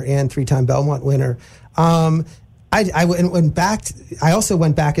 Preakness winner, and 3-time Belmont winner. I went back. I also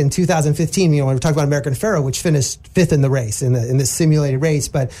went back in 2015. You know, when we talked about American Pharoah, which finished fifth in the race in the simulated race,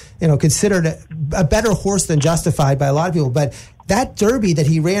 but you know, considered a better horse than Justified by a lot of people. But that Derby that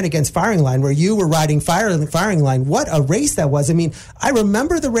he ran against Firing Line, where you were riding Firing Line, what a race that was! I mean, I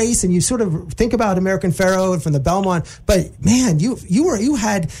remember the race, and you sort of think about American Pharoah from the Belmont, but man, you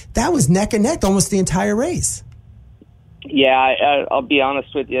had that was neck and neck almost the entire race. Yeah, I'll be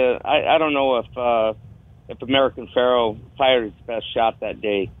honest with you. I don't know if American Pharoah fired his best shot that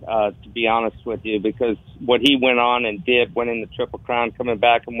day, to be honest with you, because what he went on and did, winning the Triple Crown, coming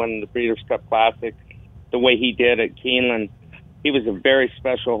back and winning the Breeders' Cup Classic, the way he did at Keeneland, he was a very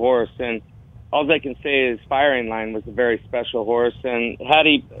special horse. And all I can say is Firing Line was a very special horse. And had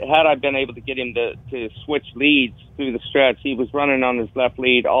I been able to get him to switch leads through the stretch, he was running on his left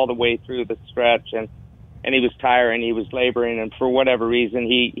lead all the way through the stretch, and he was tiring, he was laboring, and for whatever reason,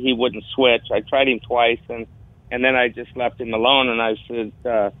 he wouldn't switch. I tried him twice, and then I just left him alone, and I said,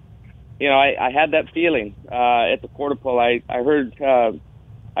 you know, I had that feeling at the quarter pole. I heard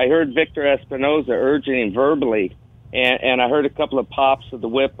Victor Espinoza urging him verbally, and I heard a couple of pops of the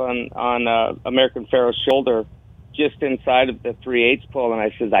whip on American Pharoah's shoulder just inside of the 3/8 pole, and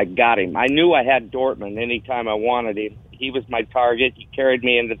I said, I got him. I knew I had Dortmund anytime I wanted him. He was my target. He carried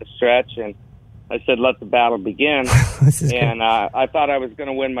me into the stretch, and I said, let the battle begin. And I thought I was going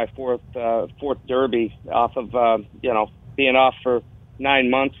to win my fourth Derby off of, you know, being off for 9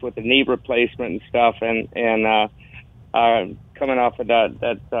 months with a knee replacement and stuff. And coming off of that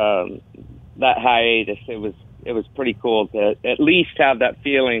hiatus, it was pretty cool to at least have that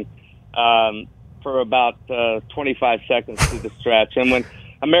feeling. for about 25 seconds through the stretch. And when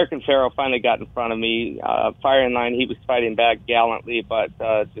American Pharoah finally got in front of me, firing line, he was fighting back gallantly, but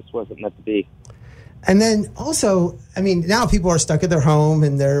just wasn't meant to be. And then also, I mean, now people are stuck at their home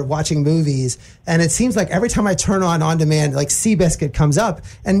and they're watching movies. And it seems like every time I turn on demand, like Seabiscuit comes up.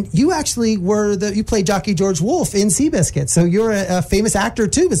 And you actually you played jockey George Wolfe in Seabiscuit. So you're a famous actor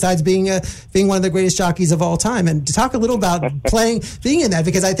too, besides being one of the greatest jockeys of all time. And to talk a little about being in that,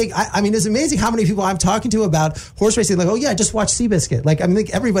 because I think, I mean, it's amazing how many people I'm talking to about horse racing, like, oh yeah, just watch Seabiscuit. Like, I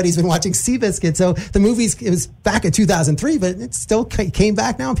think everybody's been watching Seabiscuit. So the it was back in 2003, but it still came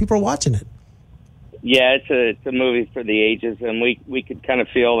back now and people are watching it. Yeah, it's a movie for the ages, and we could kind of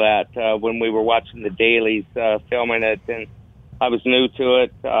feel that when we were watching the dailies filming it, and I was new to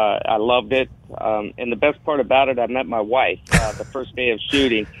it. I loved it, and the best part about it, I met my wife the first day of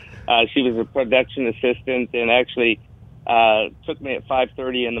shooting. She was a production assistant, and actually took me at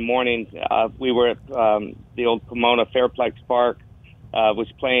 5:30 in the morning. We were at the old Pomona Fairplex Park, was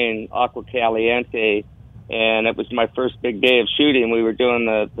playing Aqua Caliente, and it was my first big day of shooting. We were doing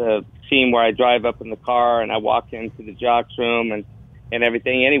the scene where I drive up in the car and I walk into the jocks room and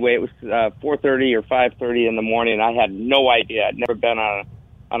everything. Anyway, it was 4:30 or 5:30 in the morning. I had no idea. I'd never been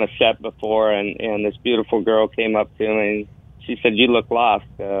on a set before, and this beautiful girl came up to me and she said, "You look lost.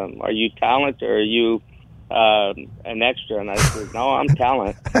 Are you talent or are you an extra?" And I said, "No, I'm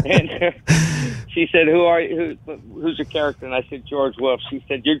talent." And she said, "Who are you? Who's your character?" And I said, "George Wolfe." She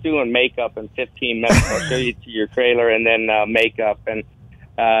said, "You're doing makeup in 15 minutes. I'll show you to your trailer and then makeup." And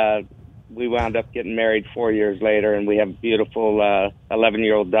we wound up getting married 4 years later, and we have a beautiful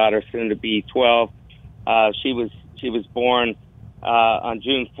 11-year-old daughter, soon to be 12. She was born on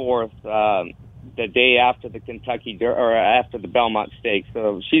June 4th, the day after the after the Belmont Stakes.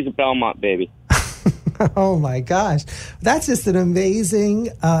 So she's a Belmont baby. Oh my gosh, that's just an amazing.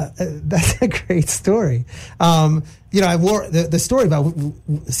 That's a great story. I wore the story about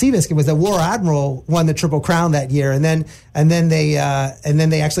Seabiscuit was that War Admiral won the Triple Crown that year, and then they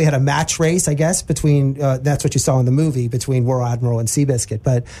actually had a match race, I guess, between that's what you saw in the movie between War Admiral and Seabiscuit.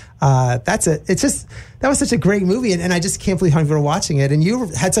 But that was such a great movie, and I just can't believe how many people are watching it. And you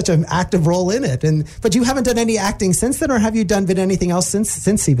had such an active role in it, but you haven't done any acting since then, or have you been anything else since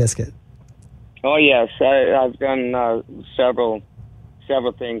Seabiscuit? Oh yes, I've done several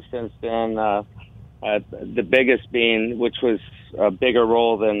things since then. The biggest being, which was a bigger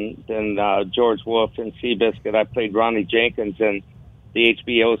role than George Wolfe in Seabiscuit, I played Ronnie Jenkins in the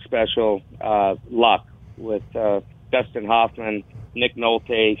HBO special Luck with Dustin Hoffman, Nick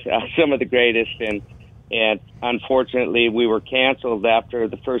Nolte, some of the greatest. And unfortunately, we were canceled after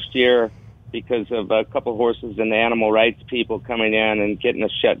the first year because of a couple horses and the animal rights people coming in and getting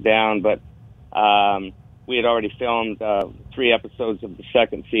us shut down. But we had already filmed 3 episodes of the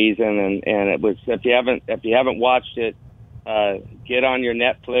second season, and it was, if you haven't watched it, get on your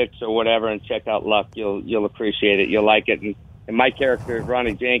Netflix or whatever and check out Luck. You'll appreciate it. You'll like it. And my character,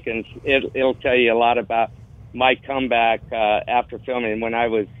 Ronnie Jenkins, it'll tell you a lot about my comeback after filming. When I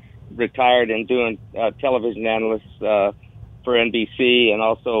was retired and doing television analyst for NBC and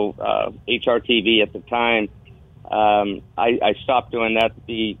also HRTV at the time, I stopped doing that to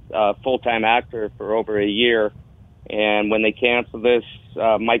be a full-time actor for over a year. And when they canceled this,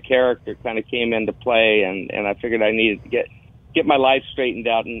 my character kind of came into play, and I figured I needed to get my life straightened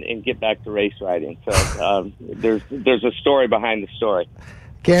out and get back to race riding. So there's a story behind the story.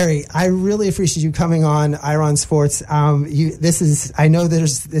 Gary, I really appreciate you coming on Iron Sports. This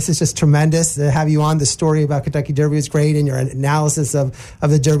is just tremendous to have you on. The story about Kentucky Derby is great, and your analysis of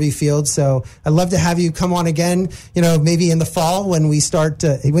the Derby field. So I'd love to have you come on again, maybe in the fall when we start.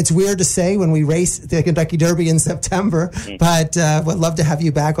 It's weird to say when we race the Kentucky Derby in September, but would love to have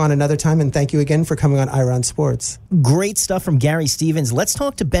you back on another time. And thank you again for coming on Iron Sports. Great stuff from Gary Stevens. Let's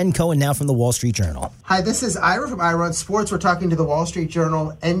talk to Ben Cohen now from the Wall Street Journal. Hi, this is Ira from Iron Sports. We're talking to the Wall Street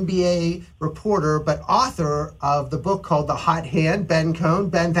Journal NBA reporter, but author of the book called The Hot Hand, Ben Cohen.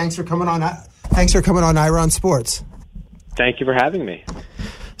 Ben, thanks for coming on. Thanks for coming on Iron Sports. Thank you for having me.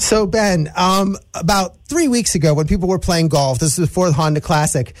 So, Ben, about 3 weeks ago, when people were playing golf, this is before the Honda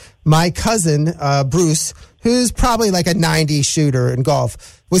Classic, my cousin Bruce, who's probably like a 90 shooter in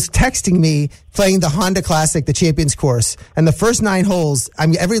golf, was texting me playing the Honda Classic, the Champions Course. And the first 9 holes,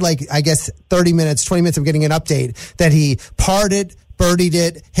 every 30 minutes, 20 minutes, I'm getting an update that he parred it, birdied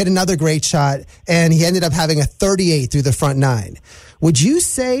it, hit another great shot, and he ended up having a 38 through the front 9. Would you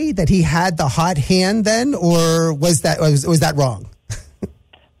say that he had the hot hand then, or was that wrong?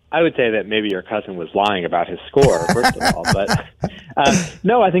 I would say that maybe your cousin was lying about his score, first of all. But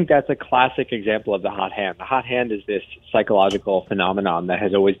no, I think that's a classic example of the hot hand. The hot hand is this psychological phenomenon that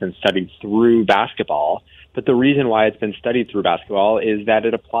has always been studied through basketball. But the reason why it's been studied through basketball is that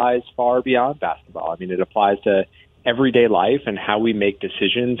it applies far beyond basketball. I mean, it applies to everyday life and how we make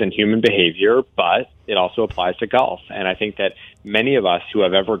decisions and human behavior, but it also applies to golf. And I think that many of us who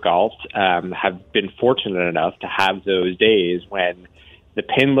have ever golfed have been fortunate enough to have those days when the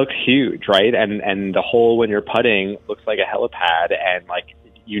pin looks huge, right? And the hole when you're putting looks like a helipad, and like,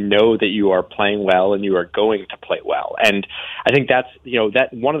 you know that you are playing well and you are going to play well. And I think that's, that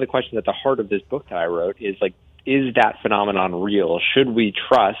one of the questions at the heart of this book that I wrote is like, is that phenomenon real? Should we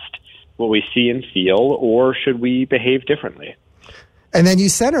trust what we see and feel, or should we behave differently? And then you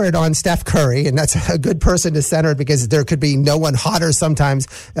center it on Steph Curry, and that's a good person to center it because there could be no one hotter sometimes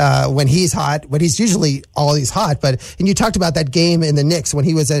when he's hot, when he's usually always hot. And you talked about that game in the Knicks when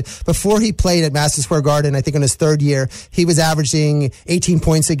he was before he played at Madison Square Garden, I think in his third year, he was averaging 18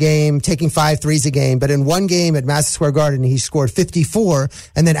 points a game, taking 5 threes a game. But in one game at Madison Square Garden, he scored 54.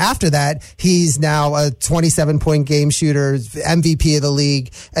 And then after that, he's now a 27-point game shooter, MVP of the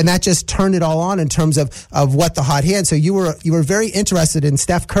league. And that just turned it all on in terms of what the hot hand. So you were very interested in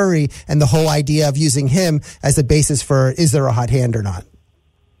Steph Curry and the whole idea of using him as the basis for, is there a hot hand or not?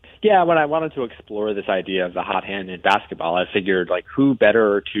 Yeah, when I wanted to explore this idea of the hot hand in basketball, I figured, like, who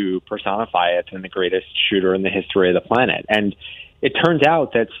better to personify it than the greatest shooter in the history of the planet? And it turns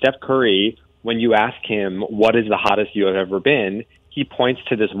out that Steph Curry, when you ask him what is the hottest you have ever been, he points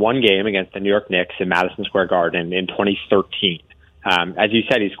to this one game against the New York Knicks in Madison Square Garden in 2013. As you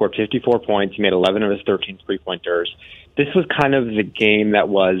said, he scored 54 points. He made 11 of his 13 three-pointers. This was kind of the game that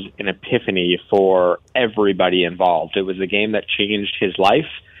was an epiphany for everybody involved. It was the game that changed his life.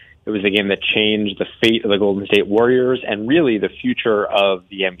 It was the game that changed the fate of the Golden State Warriors and really the future of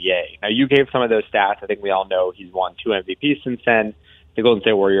the NBA. Now, you gave some of those stats. I think we all know he's won 2 MVPs since then. The Golden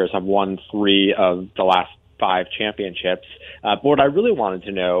State Warriors have won 3 of the last 5 championships. But what I really wanted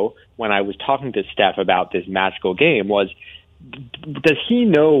to know when I was talking to Steph about this magical game was, does he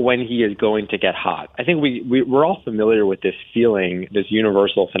know when he is going to get hot? I think we're all familiar with this feeling, this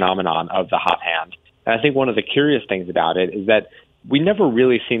universal phenomenon of the hot hand. And I think one of the curious things about it is that we never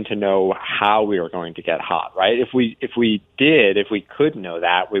really seem to know how we are going to get hot, right? If we could know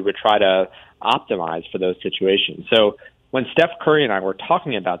that, we would try to optimize for those situations. So when Steph Curry and I were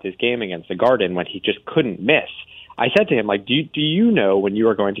talking about this game against the Garden, when he just couldn't miss, I said to him, like, do you know when you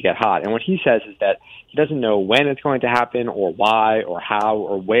are going to get hot? And what he says is that he doesn't know when it's going to happen or why or how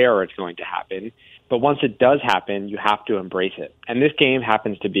or where it's going to happen. But once it does happen, you have to embrace it. And this game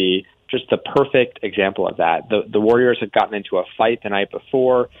happens to be just the perfect example of that. The Warriors had gotten into a fight the night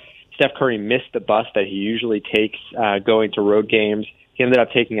before. Steph Curry missed the bus that he usually takes going to road games. He ended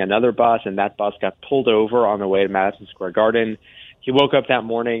up taking another bus, and that bus got pulled over on the way to Madison Square Garden. He woke up that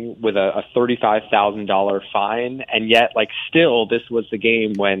morning with a $35,000 fine, and yet, like, still, this was the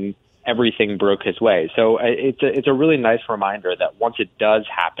game when everything broke his way. So it's a really nice reminder that once it does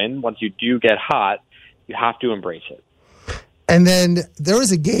happen, once you do get hot, you have to embrace it. And then there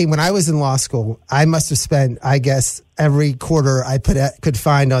was a game when I was in law school. I must have spent, I guess, every quarter I could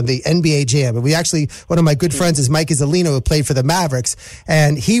find on the NBA Jam. And we actually, one of my good friends is Mike Izzolino, who played for the Mavericks,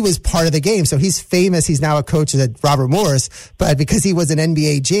 and he was part of the game. So he's famous. He's now a coach at Robert Morris, but because he was an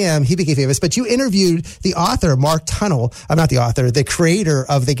NBA Jam, he became famous. But you interviewed the author, Mark Tunnell. I'm not the author, the creator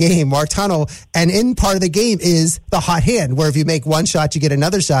of the game, Mark Tunnell. And in part of the game is the hot hand, where if you make one shot, you get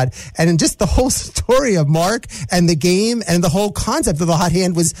another shot. And in just the whole story of Mark and the game and the whole concept of the hot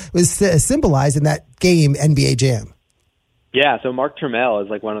hand was symbolized in that game, NBA Jam. Yeah, so Mark Turmell is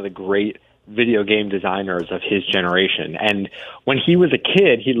like one of the great video game designers of his generation. And when he was a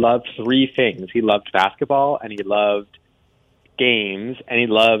kid, he loved 3 things. He loved basketball, and he loved games, and he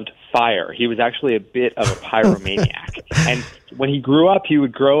loved fire. He was actually a bit of a pyromaniac. And when he grew up, he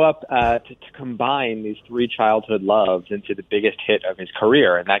would grow up to combine these 3 childhood loves into the biggest hit of his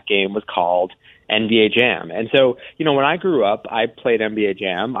career, and that game was called NBA Jam. And so, when I grew up, I played NBA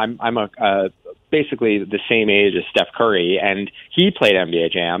Jam. I'm basically the same age as Steph Curry, and he played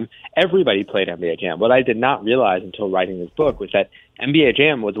NBA Jam. Everybody played NBA Jam. What I did not realize until writing this book was that NBA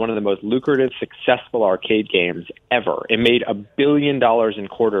Jam was one of the most lucrative, successful arcade games ever. It made $1 billion in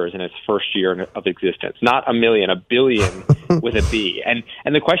quarters in its first year of existence. Not a million, $1 billion with a B. And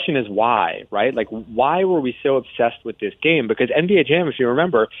the question is why, right? Like, why were we so obsessed with this game? Because NBA Jam, if you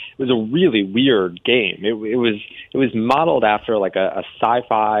remember, was a really weird game. It was modeled after like a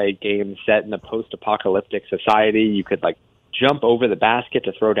sci-fi game set in a post-apocalyptic society. You could like jump over the basket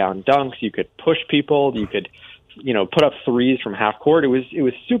to throw down dunks. You could push people. You could put up threes from half court. It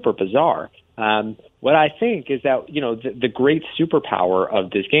was super bizarre. What I think is that, the great superpower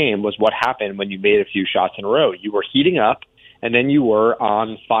of this game was what happened when you made a few shots in a row. You were heating up, and then you were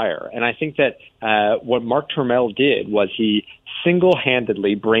on fire. And I think that what Mark Turmell did was he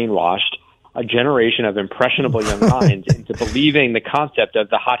single-handedly brainwashed a generation of impressionable young minds into believing the concept of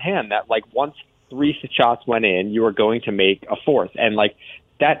the hot hand, that like once 3 shots went in, you were going to make a fourth. And like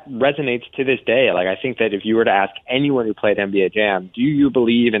that resonates to this day. Like I think that if you were to ask anyone who played NBA Jam, do you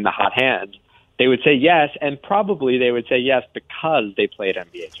believe in the hot hand? They would say yes, and probably they would say yes because they played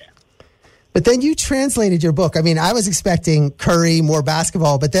NBA Jam. But then you translated your book. I mean, I was expecting Curry, more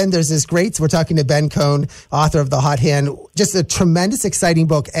basketball, but then there's this we're talking to Ben Cohn, author of The Hot Hand, just a tremendous, exciting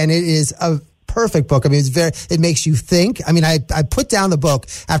book. And it is a perfect book. I mean, it makes you think. I mean, I put down the book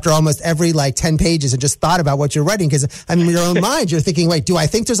after almost every 10 pages and just thought about what you're writing. Because in your own mind, you're thinking, wait, do I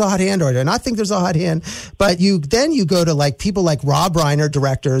think there's a hot hand or do I not think there's a hot hand? But you go to people like Rob Reiner,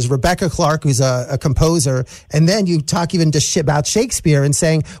 directors, Rebecca Clark, who's a composer. And then you talk even just about Shakespeare and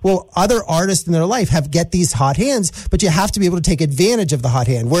saying, well, other artists in their life get these hot hands, but you have to be able to take advantage of the hot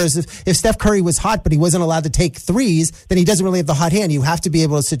hand. Whereas if Steph Curry was hot, but he wasn't allowed to take threes, then he doesn't really have the hot hand. You have to be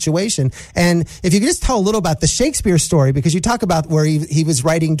able to situation. And if you could just tell a little about the Shakespeare story, because you talk about where he was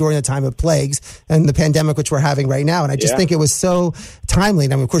writing during the time of plagues and the pandemic, which we're having right now. And I just think it was so timely.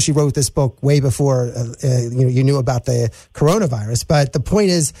 And I mean, of course, you wrote this book way before you knew about the coronavirus. But the point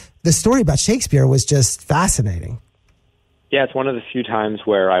is, the story about Shakespeare was just fascinating. Yeah, it's one of the few times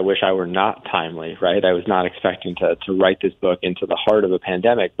where I wish I were not timely, right? I was not expecting to write this book into the heart of a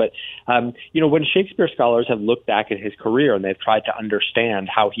pandemic. But, when Shakespeare scholars have looked back at his career and they've tried to understand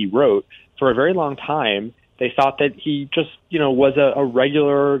how he wrote, for a very long time, they thought that he just, was a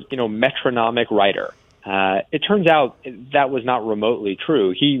regular, metronomic writer. It turns out that was not remotely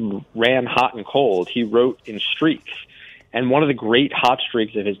true. He ran hot and cold. He wrote in streaks. And one of the great hot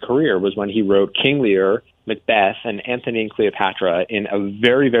streaks of his career was when he wrote King Lear, Macbeth, and Antony and Cleopatra in a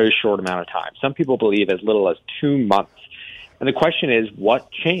very, very short amount of time. Some people believe as little as 2 months. And the question is,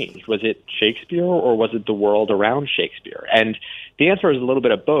 what changed? Was it Shakespeare or was it the world around Shakespeare? And the answer is a little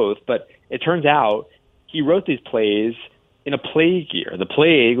bit of both, but it turns out he wrote these plays in a plague year. The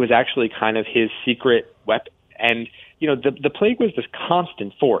plague was actually kind of his secret weapon. And, the plague was this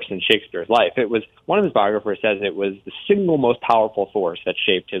constant force in Shakespeare's life. It was, one of his biographers says it was the single most powerful force that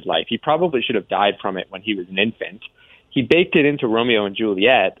shaped his life. He probably should have died from it when he was an infant. He baked it into Romeo and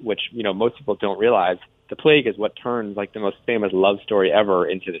Juliet, which, most people don't realize. The plague is what turns the most famous love story ever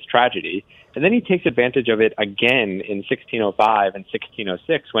into this tragedy. And then he takes advantage of it again in 1605 and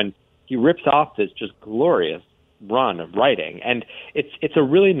 1606 when he rips off this just glorious run of writing. And it's a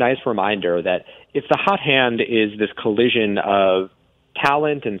really nice reminder that if the hot hand is this collision of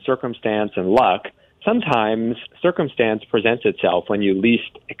talent and circumstance and luck, sometimes circumstance presents itself when you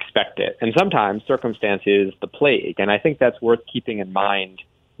least expect it. And sometimes circumstance is the plague. And I think that's worth keeping in mind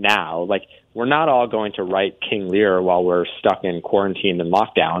now. We're not all going to write King Lear while we're stuck in quarantine and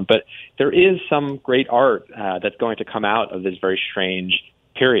lockdown, but there is some great art that's going to come out of this very strange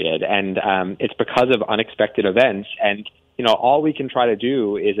period. And it's because of unexpected events. And, all we can try to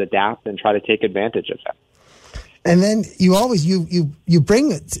do is adapt and try to take advantage of them. And then you always, you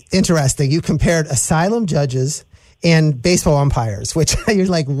bring, interesting, you compared asylum judges and baseball umpires, which you're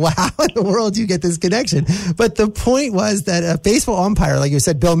like, wow, in the world do you get this connection? But the point was that a baseball umpire, like you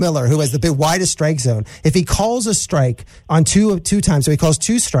said, Bill Miller, who has the big widest strike zone, if he calls a strike on two times, so he calls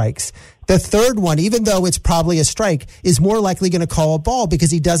 2 strikes, the third one, even though it's probably a strike, is more likely going to call a ball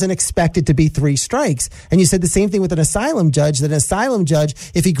because he doesn't expect it to be 3 strikes. And you said the same thing with an asylum judge, that an asylum judge,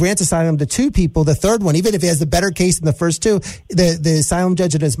 if he grants asylum to 2 people, the third one, even if he has the better case than the first 2, the asylum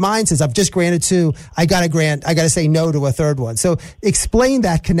judge in his mind says, I've just granted 2, I got to say no to a third one. So explain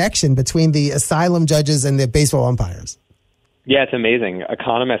that connection between the asylum judges and the baseball umpires. Yeah, it's amazing.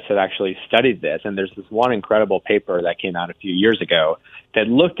 Economists have actually studied this, and there's this one incredible paper that came out a few years ago that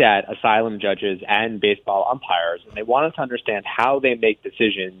looked at asylum judges and baseball umpires, and they wanted to understand how they make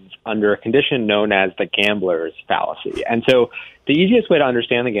decisions under a condition known as the gambler's fallacy. And so the easiest way to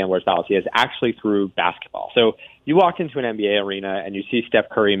understand the gambler's fallacy is actually through basketball. So you walk into an NBA arena and you see Steph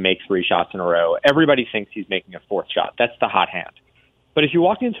Curry make 3 shots in a row. Everybody thinks he's making a 4th shot. That's the hot hand. But if you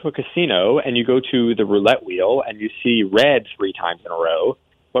walk into a casino and you go to the roulette wheel and you see red 3 times in a row,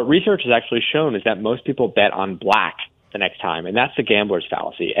 what research has actually shown is that most people bet on black the next time, and that's the gambler's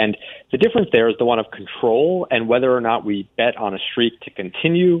fallacy. And the difference there is the one of control and whether or not we bet on a streak to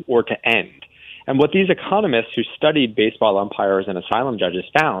continue or to end. And what these economists who studied baseball umpires and asylum judges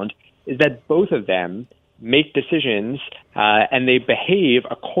found is that both of them make decisions and they behave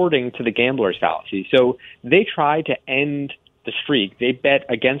according to the gambler's fallacy. So they try to end the streak. They bet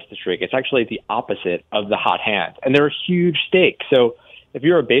against the streak. It's actually the opposite of the hot hand. And they're a huge stake. So if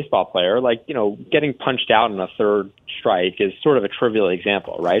you're a baseball player, like, getting punched out in a third strike is sort of a trivial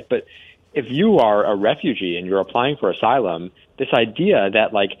example, right? But if you are a refugee and you're applying for asylum, this idea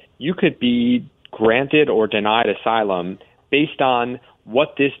that, like, you could be granted or denied asylum based on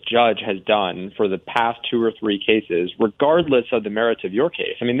what this judge has done for the past 2 or 3 cases, regardless of the merits of your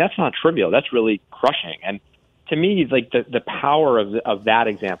case. I mean, that's not trivial. That's really crushing. And to me, like, the power of that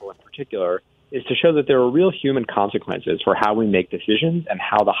example in particular is to show that there are real human consequences for how we make decisions and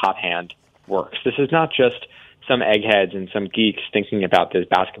how the hot hand works. This is not just some eggheads and some geeks thinking about this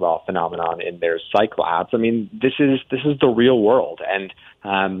basketball phenomenon in their psych labs. I mean, this is the real world. And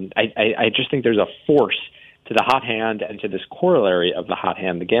I just think there's a force to the hot hand and to this corollary of the hot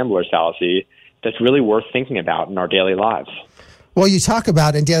hand, the gambler's fallacy, that's really worth thinking about in our daily lives. Well, you talk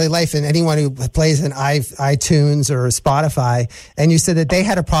about in daily life and anyone who plays in iTunes or Spotify, and you said that they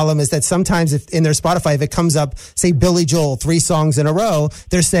had a problem is that sometimes if in their Spotify, if it comes up, say Billy Joel, 3 songs in a row,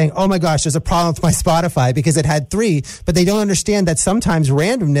 they're saying, oh my gosh, there's a problem with my Spotify because it had 3, but they don't understand that sometimes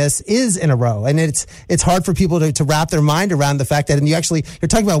randomness is in a row. And it's hard for people to wrap their mind around the fact that, and you're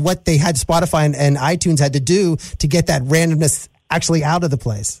talking about what they had Spotify and iTunes had to do to get that randomness actually out of the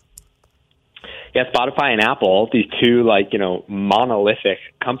place. Yeah, Spotify and Apple, these two monolithic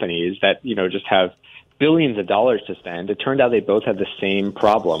companies that, just have billions of dollars to spend. It turned out they both had the same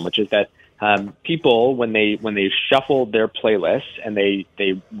problem, which is that people, when they shuffled their playlists and they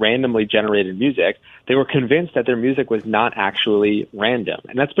randomly generated music, they were convinced that their music was not actually random.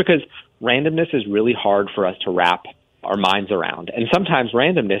 And that's because randomness is really hard for us to wrap our minds around. And sometimes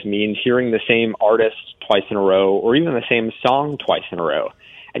randomness means hearing the same artist twice in a row or even the same song twice in a row.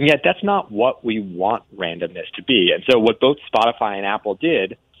 And yet that's not what we want randomness to be. And so what both Spotify and Apple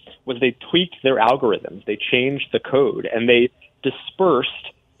did was they tweaked their algorithms. They changed the code and they dispersed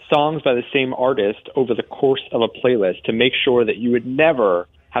songs by the same artist over the course of a playlist to make sure that you would never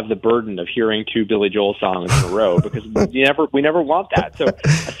have the burden of hearing 2 Billy Joel songs in a row because we never want that. So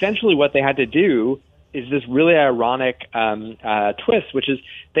essentially what they had to do is this really ironic twist, which is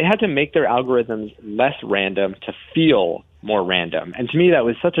they had to make their algorithms less random to feel more random. And to me, that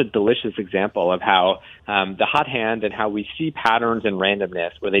was such a delicious example of how the hot hand and how we see patterns in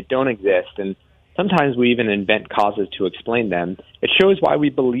randomness where they don't exist. And sometimes we even invent causes to explain them. It shows why we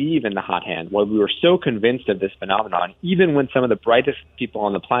believe in the hot hand, why we were so convinced of this phenomenon, even when some of the brightest people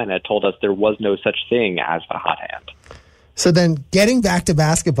on the planet told us there was no such thing as the hot hand. So then getting back to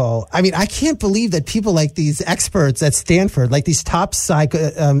basketball, I mean, I can't believe that people like these experts at Stanford, like these top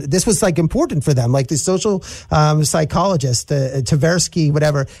this was like important for them, like the social psychologist, Tversky,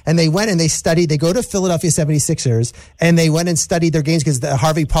 whatever. And they went and they studied, they go to Philadelphia 76ers and they went and studied their games because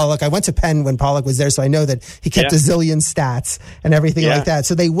Harvey Pollack, I went to Penn when Pollack was there. So I know that he kept a zillion stats and everything like that.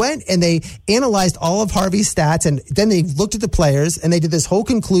 So they went and they analyzed all of Harvey's stats and then they looked at the players and they did this whole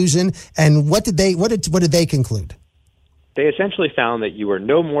conclusion. And what did they conclude? They essentially found that you were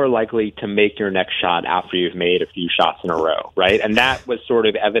no more likely to make your next shot after you've made a few shots in a row, right? And that was sort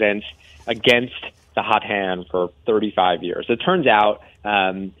of evidence against the hot hand for 35 years. It turns out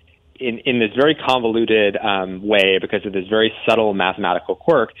in this very convoluted way, because of this very subtle mathematical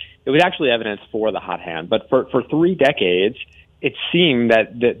quirk, it was actually evidence for the hot hand. But for 3 decades, it seemed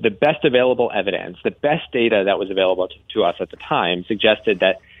that the best available evidence, the best data that was available to us at the time suggested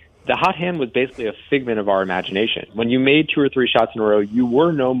that the hot hand was basically a figment of our imagination. When you made 2 or 3 shots in a row, you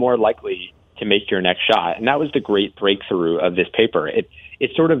were no more likely to make your next shot. And that was the great breakthrough of this paper. It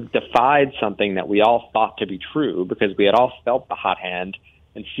sort of defied something that we all thought to be true because we had all felt the hot hand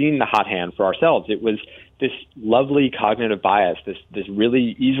and seen the hot hand for ourselves. It was this lovely cognitive bias, this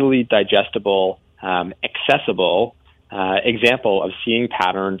really easily digestible, accessible example of seeing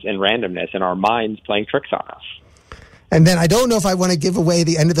patterns and randomness and our minds playing tricks on us. And then I don't know if I want to give away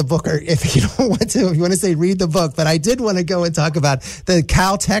the end of the book or if you don't want to, if you want to say read the book, but I did want to go and talk about the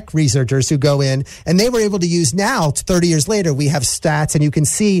Caltech researchers who go in and they were able to use now 30 years later, we have stats and you can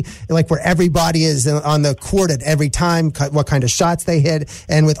see like where everybody is on the court at every time, what kind of shots they hit.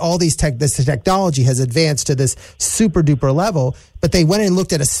 And with all these this technology has advanced to this super duper level, but they went and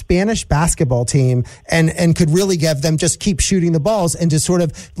looked at a Spanish basketball team and could really give them just keep shooting the balls and just sort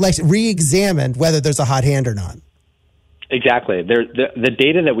of like re-examine whether there's a hot hand or not. Exactly. The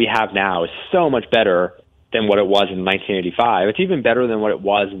data that we have now is so much better than what it was in 1985. It's even better than what it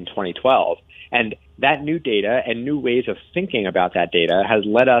was in 2012. And that new data and new ways of thinking about that data has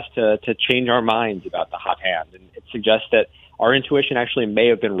led us to change our minds about the hot hand. And it suggests that our intuition actually may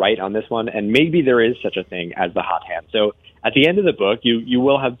have been right on this one, and maybe there is such a thing as the hot hand. So at the end of the book, you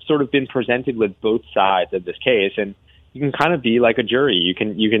will have sort of been presented with both sides of this case, and you can kind of be like a jury. You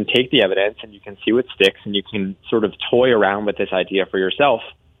can take the evidence and you can see what sticks, and you can sort of toy around with this idea for yourself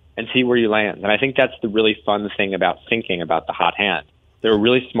and see where you land. And I think that's the really fun thing about thinking about the hot hand. There are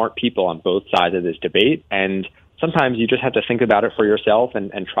really smart people on both sides of this debate, and sometimes you just have to think about it for yourself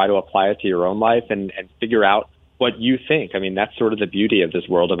and try to apply it to your own life and figure out what you think. I mean, that's sort of the beauty of this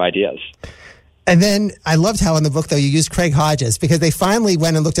world of ideas. And then I loved how in the book, though, you used Craig Hodges, because they finally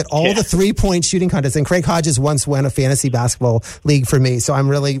went and looked at all the three-point shooting contests. And Craig Hodges once won a fantasy basketball league for me, so I'm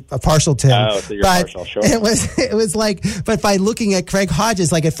really partial to him. Oh, so you're partial, sure. It was like, but by looking at Craig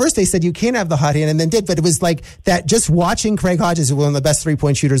Hodges, like at first they said you can't have the hot hand, and then did, but it was like that just watching Craig Hodges, who was one of the best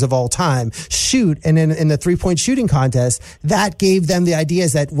three-point shooters of all time, shoot, and in the three-point shooting contest, that gave them the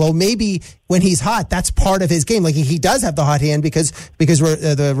ideas that, well, maybe when he's hot, that's part of his game. Like he does have the hot hand because we're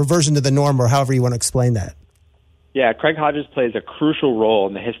the reversion to the norm, or however you want to explain that. Yeah, Craig Hodges plays a crucial role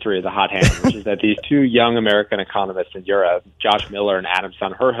in the history of the hot hand, which is that these two young American economists in Europe, Josh Miller and Adam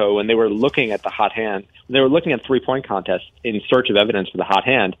Sanjurjo, when they were looking at the hot hand, when they were looking at three-point contests in search of evidence for the hot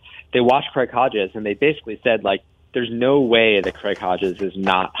hand, they watched Craig Hodges and they basically said, like, there's no way that Craig Hodges is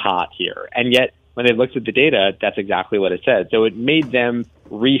not hot here. And yet, when they looked at the data, that's exactly what it said. So it made them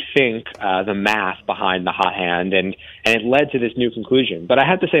rethink the math behind the hot hand, and it led to this new conclusion. But I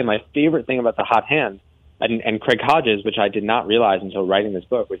have to say, my favorite thing about the hot hand and Craig Hodges, which I did not realize until writing this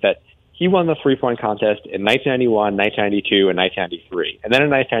book, was that he won the three-point contest in 1991, 1992, and 1993. And then in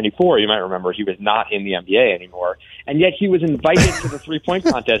 1994, you might remember, he was not in the NBA anymore. And yet he was invited to the three-point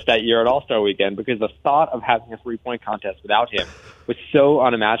contest that year at All-Star Weekend, because the thought of having a three-point contest without him was so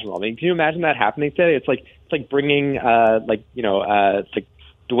unimaginable. I mean, can you imagine that happening today? It's like bringing it's like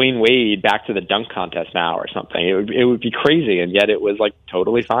Dwayne Wade back to the dunk contest now or something. It would be crazy, and yet it was like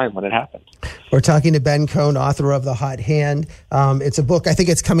totally fine when it happened. We're talking to Ben Cohn, author of The Hot Hand. It's a book, I think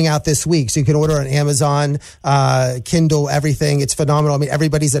it's coming out this week, so you can order it on Amazon, Kindle, everything. It's phenomenal. I mean,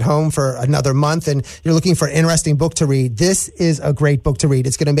 everybody's at home for another month, and you're looking for an interesting book to read. This is a great book to read.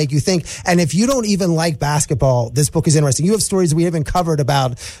 It's going to make you think. And if you don't even like basketball, this book is interesting. You have stories we haven't covered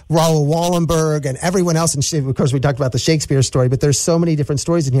about Raoul Wallenberg and everyone else. And of course, we talked about the Shakespeare story, but there's so many different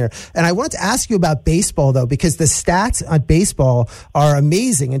stories in here. And I wanted to ask you about baseball, though, because the stats on baseball are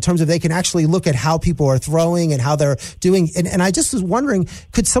amazing in terms of they can actually look at how people are throwing and how they're doing. And I just was wondering,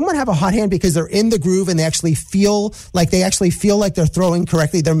 could someone have a hot hand because they're in the groove and they actually feel like they're throwing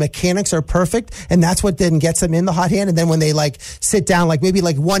correctly? Their mechanics are perfect, and that's what then gets them in the hot hand. And then when they like sit down, like maybe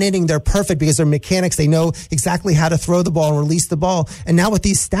like one inning, they're perfect because their mechanics, they know exactly how to throw the ball and release the ball. And now with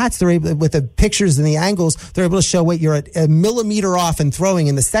these stats, they're able, with the pictures and the angles, they're able to show what you're at a millimeter off in throwing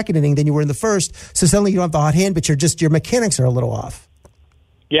in the second inning than you were in the first. So suddenly you don't have the hot hand, but your mechanics are a little off.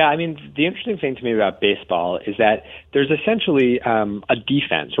 Yeah, I mean, the interesting thing to me about baseball is that there's essentially a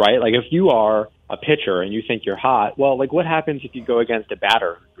defense, right? Like if you are a pitcher and you think you're hot, well, like what happens if you go against a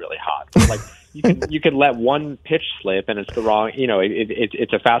batter who's really hot? Like you could let one pitch slip and it's the wrong,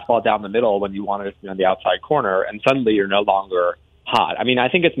 it's a fastball down the middle when you want it to be on the outside corner, and suddenly you're no longer hot. I mean, I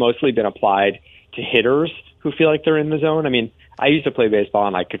think it's mostly been applied to hitters who feel like they're in the zone. I mean, I used to play baseball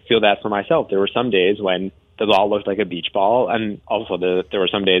and I could feel that for myself. There were some days when the ball looked like a beach ball, and also there were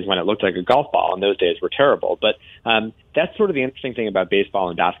some days when it looked like a golf ball, and those days were terrible. But that's sort of the interesting thing about baseball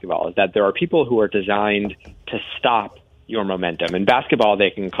and basketball, is that there are people who are designed to stop your momentum. In basketball, they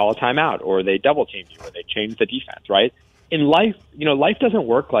can call a timeout, or they double team you, or they change the defense, right? In life, life doesn't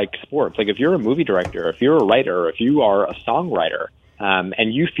work like sports. Like if you're a movie director, if you're a writer, if you are a songwriter,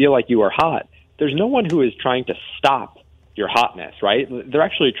 and you feel like you are hot, there's no one who is trying to stop your hotness, right? They're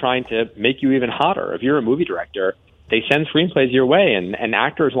actually trying to make you even hotter. If you're a movie director, they send screenplays your way, and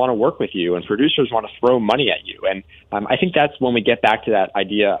actors want to work with you, and producers want to throw money at you. And I think that's when we get back to that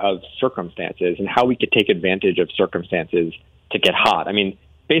idea of circumstances and how we could take advantage of circumstances to get hot. I mean,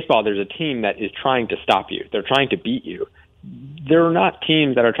 baseball, there's a team that is trying to stop you. They're trying to beat you. There are not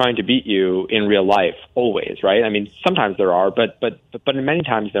teams that are trying to beat you in real life always, right? I mean, sometimes there are, but many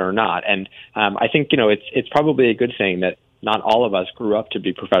times there are not. And I think it's probably a good thing that not all of us grew up to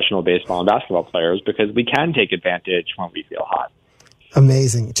be professional baseball and basketball players, because we can take advantage when we feel hot.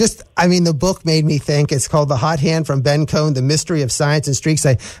 Amazing. The book made me think. It's called The Hot Hand from Ben Cohn, The Mystery of Science and Streaks.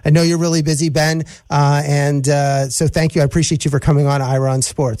 I know you're really busy, Ben, and so thank you. I appreciate you for coming on Ira on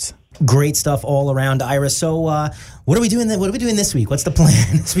Sports. Great stuff all around, Ira. So, what are we doing? What are we doing this week? What's the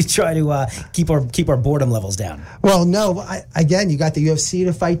plan as we try to keep our boredom levels down? Well, no. Again, you got the UFC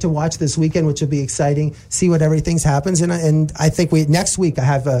to fight to watch this weekend, which will be exciting. See what everything happens, and I think next week I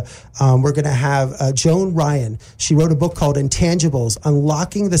have we're going to have Joan Ryan. She wrote a book called Intangibles: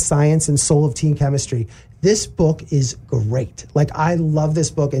 Unlocking the Science and Soul of Team Chemistry. This book is great. Like, I love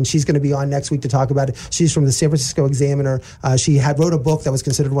this book, and she's going to be on next week to talk about it. She's from the San Francisco Examiner. She wrote a book that was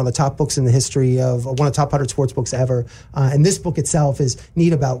considered one of the top books in the history of one of the top 100 sports books ever. And this book itself is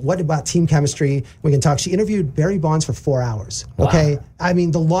neat about team chemistry. We can talk. She interviewed Barry Bonds for 4 hours. Okay. Wow. I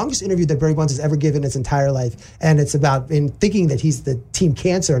mean, the longest interview that Barry Bonds has ever given in his entire life. And it's about thinking that he's the team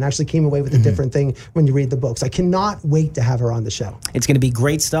cancer and actually came away with a different thing when you read the books. I cannot wait to have her on the show. It's going to be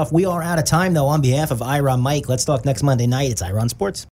great stuff. We are out of time, though. On behalf of Ira, Mike, let's talk next Monday night. It's Ira on Sports.